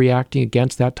people reacting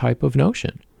against that type of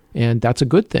notion, and that's a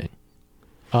good thing.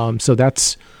 So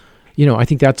that's, I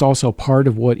think that's also part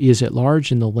of what is at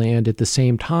large in the land at the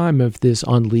same time of this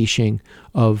unleashing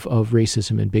of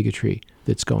racism and bigotry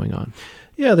that's going on.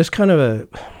 Yeah, there's kind of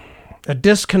a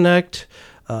disconnect,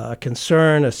 a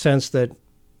concern, a sense that,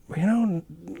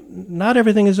 not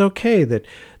everything is okay, that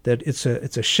it's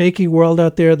a shaky world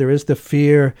out there. There is the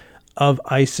fear of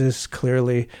ISIS,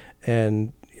 clearly,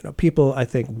 and people, I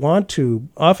think, want to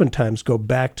oftentimes go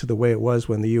back to the way it was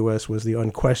when the U.S. was the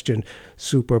unquestioned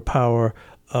superpower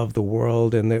of the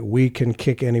world, and that we can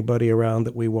kick anybody around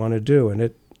that we want to do.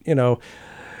 And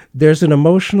there's an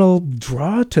emotional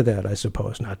draw to that, I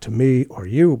suppose, not to me or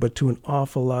you, but to an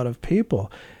awful lot of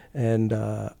people. And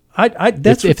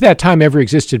if that time ever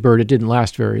existed, Bert, it didn't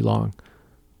last very long.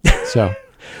 So.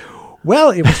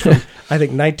 Well, it was from, I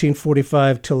think,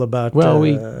 1945 till about... Well,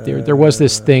 there was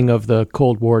this thing of the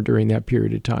Cold War during that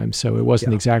period of time, so it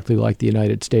wasn't exactly like the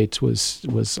United States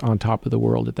was on top of the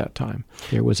world at that time.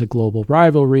 There was a global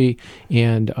rivalry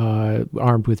and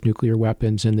armed with nuclear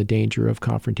weapons and the danger of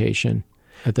confrontation.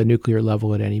 at the nuclear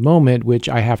level at any moment, which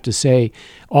I have to say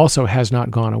also has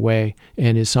not gone away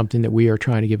and is something that we are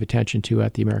trying to give attention to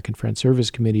at the American Friends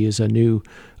Service Committee, is a new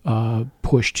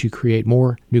push to create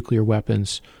more nuclear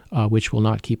weapons, which will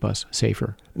not keep us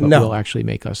safer, but will actually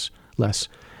make us less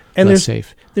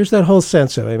safe. There's that whole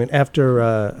sense of, after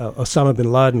Osama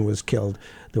bin Laden was killed,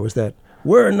 there was that,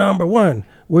 we're number one,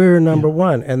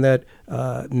 and that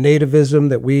nativism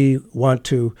that we want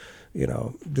to,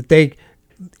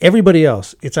 everybody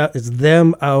else, it's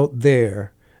them out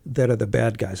there that are the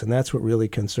bad guys, and that's what really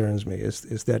concerns me. Is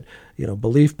that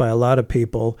belief by a lot of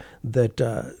people that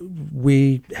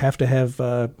we have to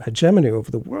have hegemony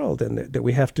over the world, and that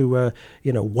we have to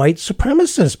white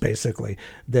supremacists, basically,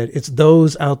 that it's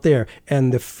those out there,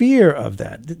 and the fear of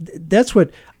that. That's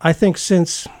what I think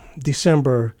since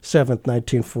December 7th,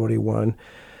 1941,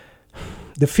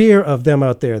 the fear of them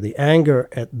out there, the anger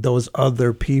at those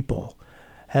other people,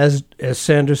 has, as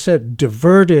Sanders said,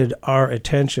 diverted our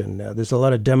attention. There's a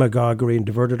lot of demagoguery and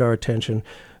diverted our attention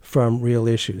from real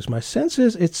issues. My sense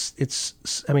is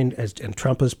and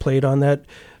Trump has played on that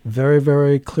very,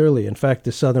 very clearly. In fact,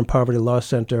 the Southern Poverty Law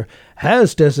Center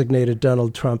has designated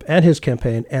Donald Trump and his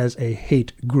campaign as a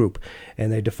hate group.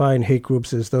 And they define hate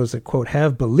groups as those that, quote,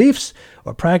 have beliefs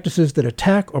or practices that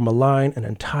attack or malign an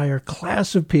entire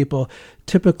class of people,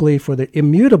 typically for their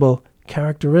immutable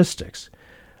characteristics.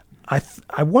 I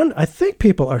think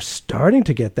people are starting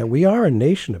to get that we are a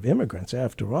nation of immigrants,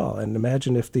 after all. And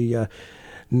imagine if the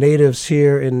natives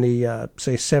here in the,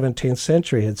 say, 17th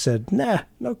century had said, nah,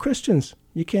 no Christians.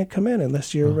 You can't come in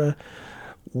unless you're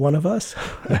one of us.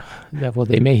 Yeah, well,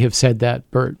 they may have said that,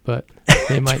 Bert, but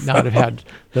they might not have had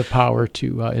the power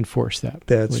to enforce that.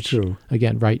 That's true.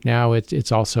 Again, right now, this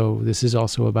is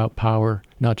also about power,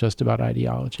 not just about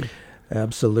ideology.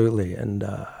 Absolutely. And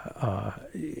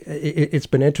it's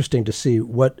been interesting to see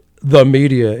what the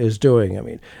media is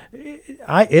doing.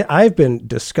 I've been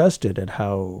disgusted at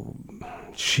how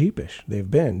sheepish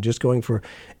they've been, just going for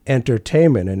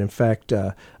entertainment. And in fact,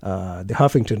 the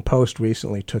Huffington Post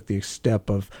recently took the step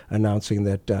of announcing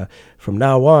that from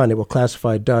now on, it will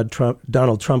classify Donald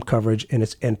Trump coverage in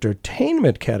its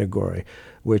entertainment category,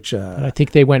 which I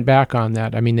think they went back on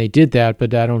that. They did that,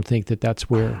 but I don't think that that's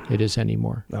where it is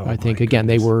anymore. I think, again,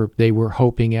 they were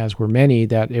hoping, as were many,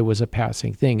 that it was a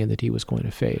passing thing and that he was going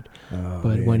to fade.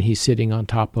 But when he's sitting on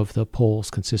top of the polls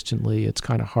consistently, it's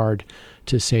kind of hard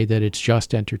to say that it's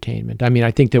just entertainment.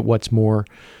 I think that what's more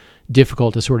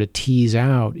difficult to sort of tease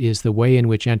out is the way in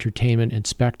which entertainment and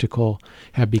spectacle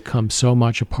have become so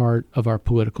much a part of our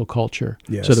political culture.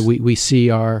 Yes. So that we see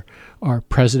our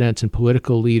presidents and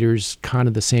political leaders kind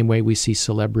of the same way we see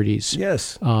celebrities.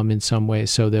 Yes. In some ways,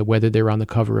 so that whether they're on the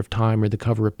cover of Time or the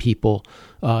cover of People,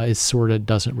 it sort of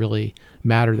doesn't really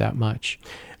matter that much.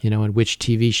 And which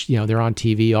TV, they're on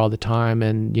TV all the time,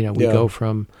 and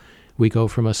we go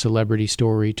from a celebrity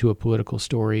story to a political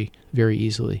story very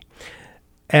easily.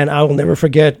 And I will never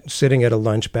forget sitting at a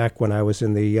lunch back when I was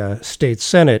in the state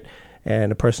Senate,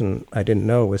 and a person I didn't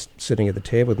know was sitting at the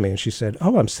table with me, and she said,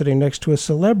 "Oh, I'm sitting next to a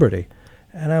celebrity."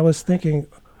 And I was thinking,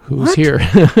 who's what? Here?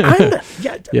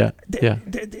 Yeah.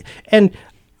 And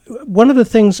one of the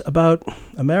things about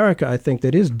America, I think,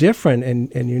 that is different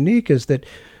and unique is that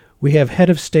we have head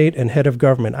of state and head of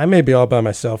government. I may be all by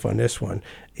myself on this one,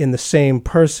 in the same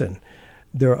person.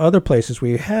 There are other places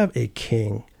where you have a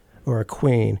king or a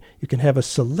queen. You can have a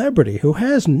celebrity who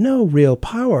has no real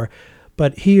power,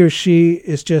 but he or she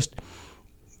is just,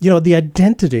 the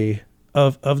identity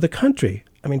of the country.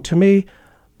 To me,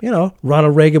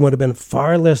 Ronald Reagan would have been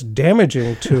far less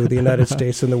damaging to the United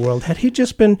States and the world had he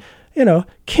just been,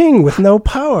 king with no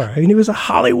power. He was a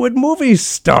Hollywood movie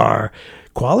star.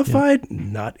 Qualified? Yeah.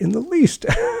 Not in the least.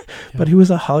 But he was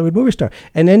a Hollywood movie star.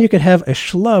 And then you could have a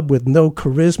schlub with no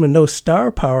charisma, no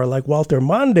star power like Walter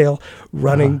Mondale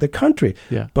running the country.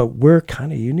 Yeah. But we're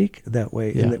kind of unique that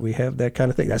way in that we have that kind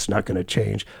of thing. That's not going to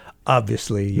change,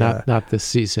 obviously. Not this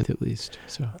season, at least.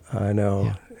 So I know.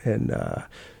 Yeah. And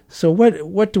so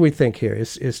what do we think here?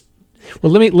 Is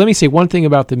Well, let me say one thing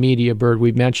about the media, Bird.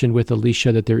 We mentioned with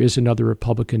Alicia that there is another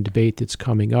Republican debate that's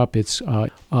coming up. It's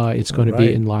going to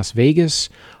be in Las Vegas.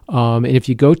 And if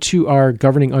you go to our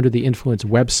Governing Under the Influence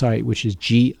website, which is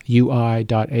gui.afsc.org,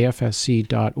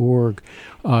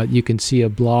 you can see a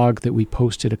blog that we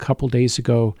posted a couple days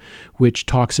ago, which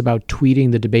talks about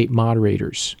tweeting the debate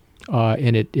moderators.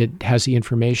 and it has the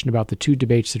information about the 2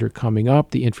 debates that are coming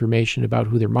up, the information about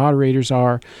who their moderators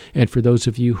are, and for those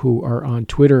of you who are on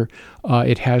Twitter,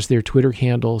 it has their Twitter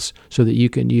handles so that you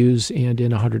can use, and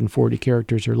in 140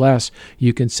 characters or less,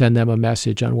 you can send them a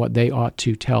message on what they ought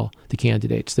to tell the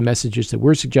candidates. The messages that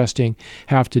we're suggesting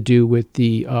have to do with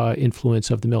the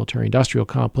influence of the military-industrial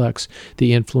complex,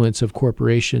 the influence of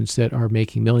corporations that are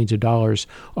making millions of dollars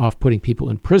off putting people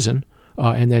in prison,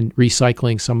 and then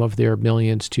recycling some of their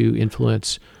millions to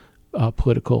influence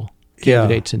political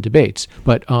candidates and debates.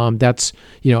 But that's,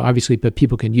 obviously, but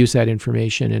people can use that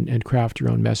information and craft your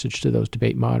own message to those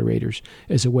debate moderators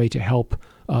as a way to help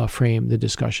frame the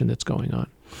discussion that's going on.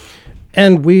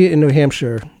 And we in New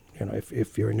Hampshire,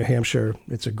 if you're in New Hampshire,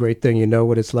 it's a great thing. You know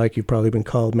what it's like. You've probably been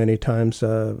called many times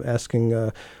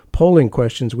asking polling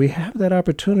questions. We have that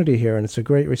opportunity here, and it's a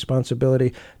great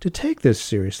responsibility to take this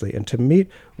seriously and to meet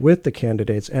with the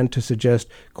candidates and to suggest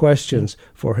questions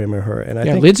for him or her. And I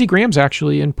think Lindsey Graham's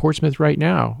actually in Portsmouth right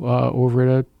now over at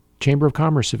a Chamber of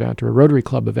Commerce event or a Rotary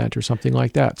Club event or something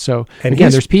like that. So, and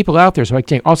again, there's people out there. So I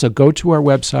can also go to our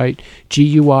website,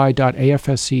 gui.afsc.org,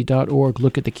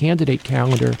 look at the candidate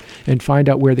calendar and find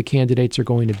out where the candidates are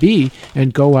going to be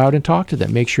and go out and talk to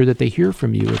them. Make sure that they hear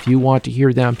from you. If you want to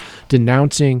hear them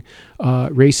denouncing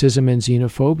racism and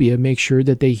xenophobia, make sure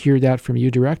that they hear that from you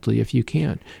directly if you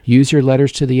can. Use your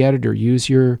letters to the editor. Use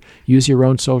your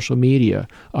own social media.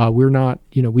 We're not,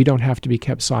 we don't have to be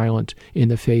kept silent in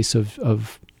the face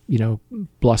of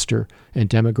bluster and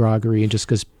demagoguery, and just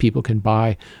because people can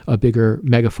buy a bigger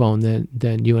megaphone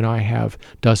than you and I have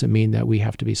doesn't mean that we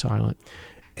have to be silent.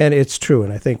 And it's true.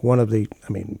 And I think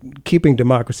keeping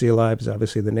democracy alive is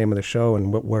obviously the name of the show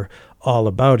and what we're all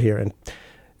about here. And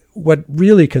what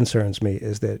really concerns me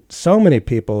is that so many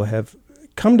people have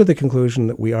come to the conclusion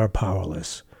that we are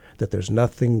powerless, that there's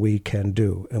nothing we can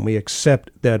do, and we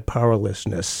accept that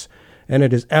powerlessness. And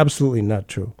it is absolutely not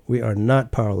true. We are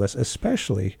not powerless,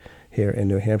 especially here in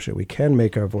New Hampshire. We can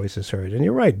make our voices heard. And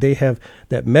you're right, they have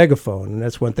that megaphone, and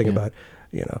that's one thing about,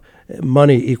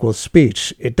 money equals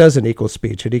speech. It doesn't equal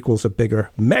speech. It equals a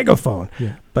bigger megaphone.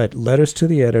 Yeah. But letters to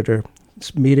the editor,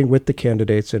 meeting with the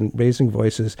candidates and raising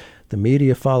voices, the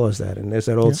media follows that. And there's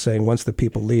that old saying, once the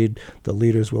people lead, the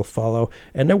leaders will follow.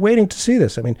 And they're waiting to see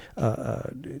this.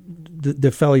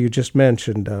 The fellow you just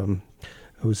mentioned,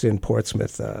 who's in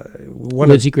Portsmouth,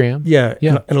 Lindsey Graham. Yeah,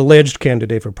 an alleged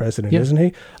candidate for president, isn't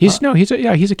he? He's a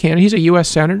candidate. He's a U.S.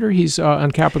 senator. He's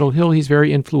on Capitol Hill. He's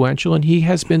very influential, and he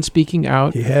has been speaking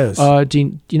out. He has,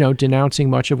 denouncing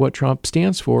much of what Trump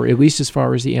stands for, at least as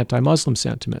far as the anti-Muslim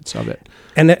sentiments of it.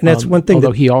 And that's one thing.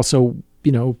 Although he also,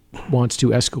 wants to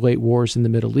escalate wars in the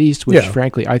Middle East, which,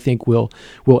 frankly, I think will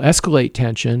escalate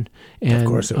tension, and of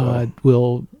course it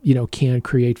will. Can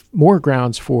create more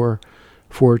grounds for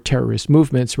terrorist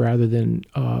movements rather than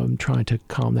trying to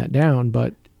calm that down.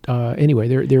 But anyway,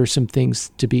 there are some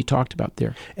things to be talked about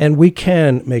there. And we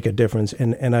can make a difference.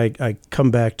 And I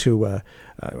come back to,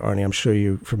 Arnie, I'm sure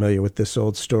you're familiar with this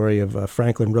old story of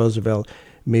Franklin Roosevelt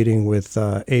meeting with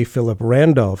A. Philip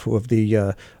Randolph of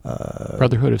the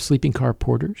Brotherhood of Sleeping Car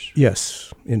Porters.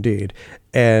 Yes, indeed.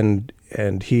 And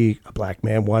he, a black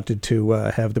man, wanted to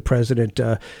have the president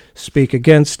speak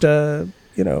against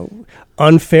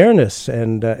unfairness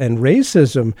and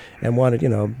racism, and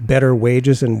wanted, better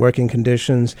wages and working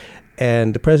conditions.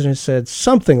 And the president said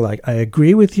something like, I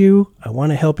agree with you. I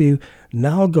want to help you.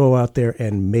 Now go out there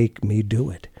and make me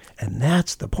do it. And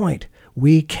that's the point.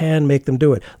 We can make them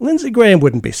do it. Lindsey Graham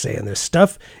wouldn't be saying this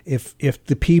stuff if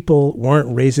the people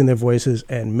weren't raising their voices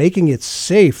and making it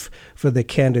safe for the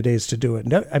candidates to do it.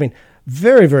 No,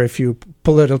 very, very few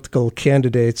political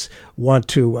candidates want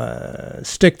to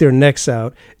stick their necks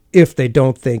out if they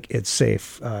don't think it's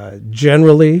safe.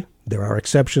 Generally, there are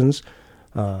exceptions.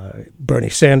 Bernie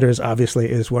Sanders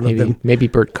obviously is one of them. Maybe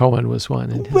Bert Cohen was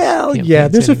one.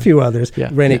 There's a few others.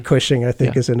 Rennie Cushing, I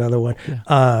think, is another one,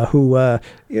 who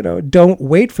don't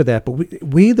wait for that. But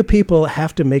we, the people,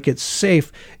 have to make it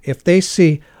safe if they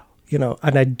see,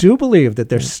 and I do believe that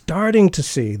they're starting to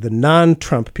see, the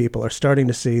non-Trump people are starting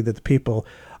to see that the people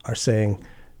are saying,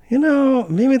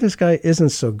 maybe this guy isn't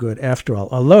so good after all.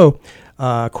 Although,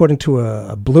 according to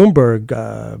a Bloomberg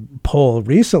poll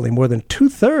recently, more than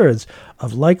 2/3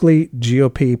 of likely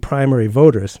GOP primary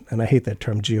voters, and I hate that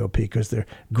term GOP because they're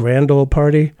grand old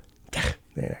party.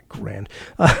 They're grand.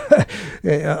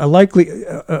 A likely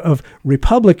of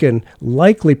Republican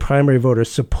likely primary voters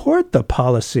support the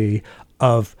policy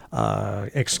of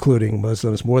excluding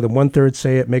Muslims. More than 1/3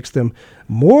 say it makes them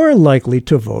more likely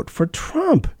to vote for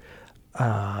Trump.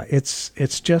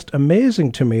 It's just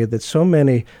amazing to me that so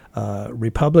many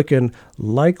Republican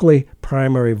likely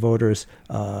primary voters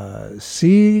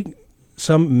see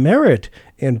some merit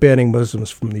in banning Muslims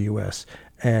from the U.S.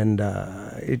 And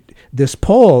this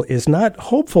poll is not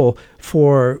hopeful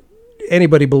for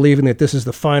anybody believing that this is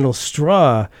the final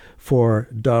straw for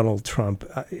Donald Trump.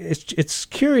 It's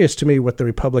curious to me what the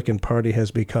Republican Party has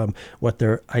become, what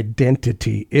their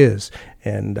identity is.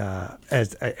 And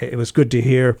it was good to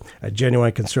hear a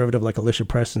genuine conservative like Alicia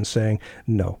Preston saying,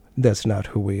 no, that's not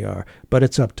who we are. But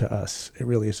it's up to us. It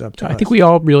really is up to us. I think we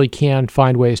all really can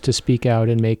find ways to speak out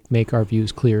and make our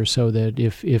views clear so that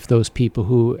if those people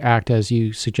who act as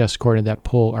you suggest according to that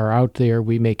poll are out there,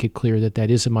 we make it clear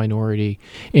that is a minority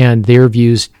and their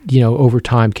views, over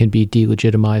time can be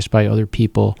delegitimized by other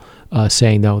people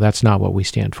saying, no, that's not what we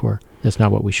stand for. That's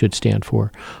not what we should stand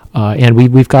for. And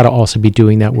we've got to also be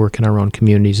doing that work in our own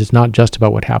communities. It's not just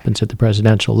about what happens at the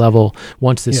presidential level.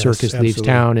 Once the circus leaves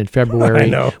town in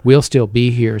February, we'll still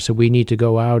be here. So we need to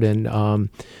go out and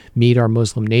meet our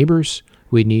Muslim neighbors.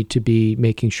 We need to be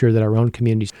making sure that our own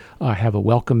communities have a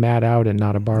welcome mat out and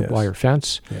not a barbed wire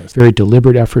fence. Yes. Very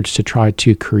deliberate efforts to try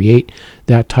to create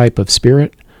that type of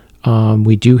spirit.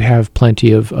 We do have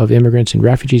plenty of immigrants and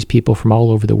refugees, people from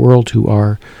all over the world who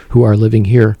are living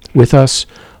here with us,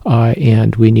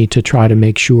 and we need to try to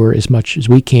make sure as much as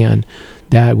we can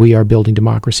that we are building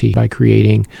democracy by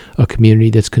creating a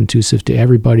community that's conducive to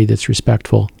everybody, that's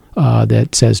respectful,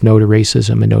 that says no to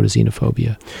racism and no to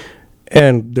xenophobia.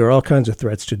 And there are all kinds of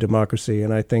threats to democracy,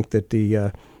 and I think that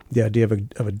the idea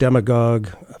of a demagogue,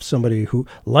 of somebody who,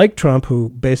 like Trump, who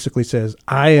basically says,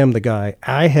 I am the guy,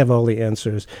 I have all the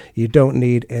answers, you don't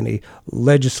need any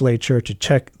legislature to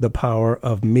check the power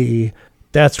of me,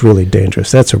 that's really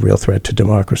dangerous. That's a real threat to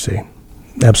democracy.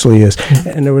 Absolutely is.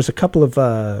 And there was a couple of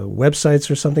websites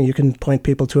or something you can point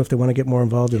people to if they want to get more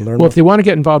involved and learn more. If they want to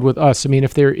get involved with us,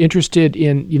 if they're interested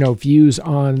in views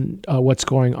on what's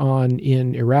going on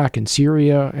in Iraq and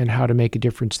Syria and how to make a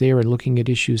difference there and looking at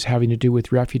issues having to do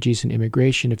with refugees and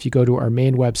immigration, if you go to our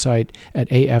main website at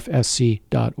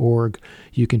afsc.org,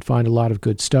 you can find a lot of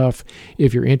good stuff.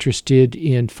 If you're interested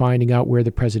in finding out where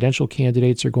the presidential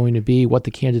candidates are going to be, what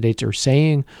the candidates are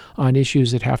saying on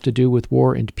issues that have to do with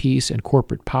war and peace and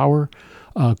corporate power,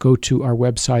 go to our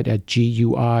website at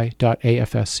gui.afsc.org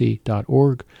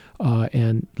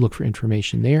and look for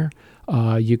information there.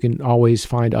 You can always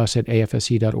find us at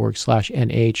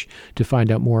afsc.org/nh to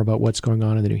find out more about what's going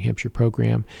on in the New Hampshire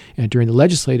program. And during the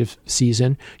legislative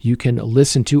season, you can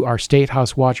listen to our State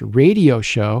House Watch radio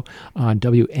show on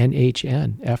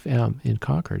WNHN-FM in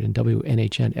Concord and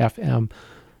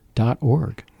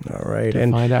WNHNFM.org. All right.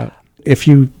 To find out. If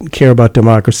you care about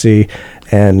democracy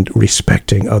and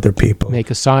respecting other people,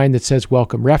 make a sign that says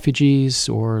welcome refugees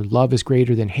or love is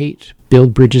greater than hate,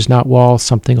 build bridges not walls,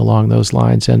 something along those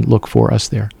lines, and look for us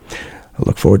there. I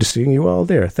look forward to seeing you all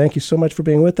there. Thank you so much for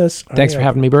being with us. Thanks for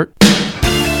having me, Bert.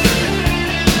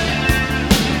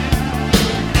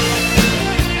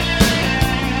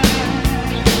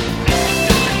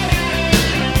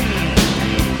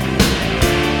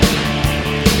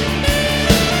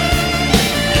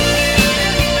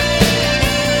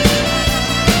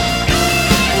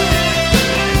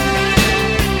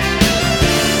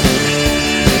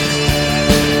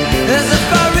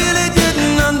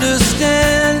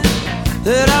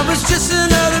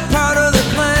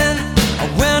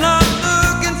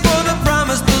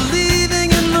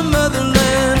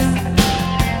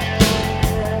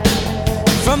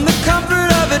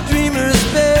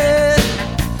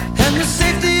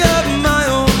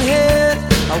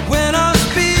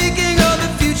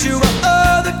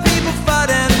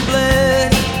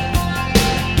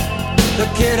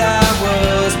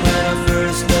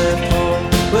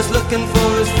 Looking for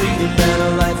his freedom and a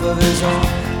life of his own,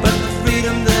 but the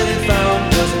freedom that he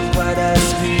found wasn't quite as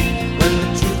sweet when the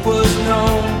truth was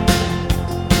known.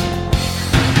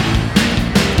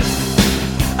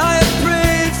 I had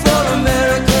prayed for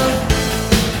America,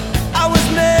 I was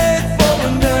made for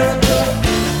America.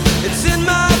 It's in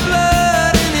my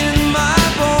blood and in my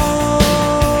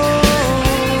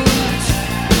bones.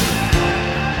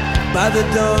 By the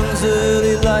dawn's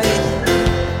early light,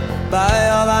 by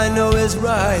all I know is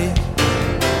right,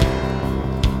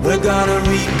 we're gonna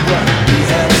reap what we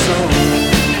have sown.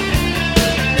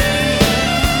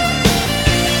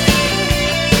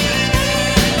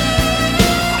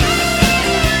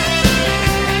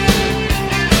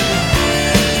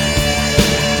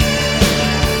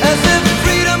 As if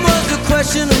freedom was a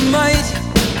question of might,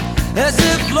 as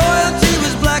if loyalty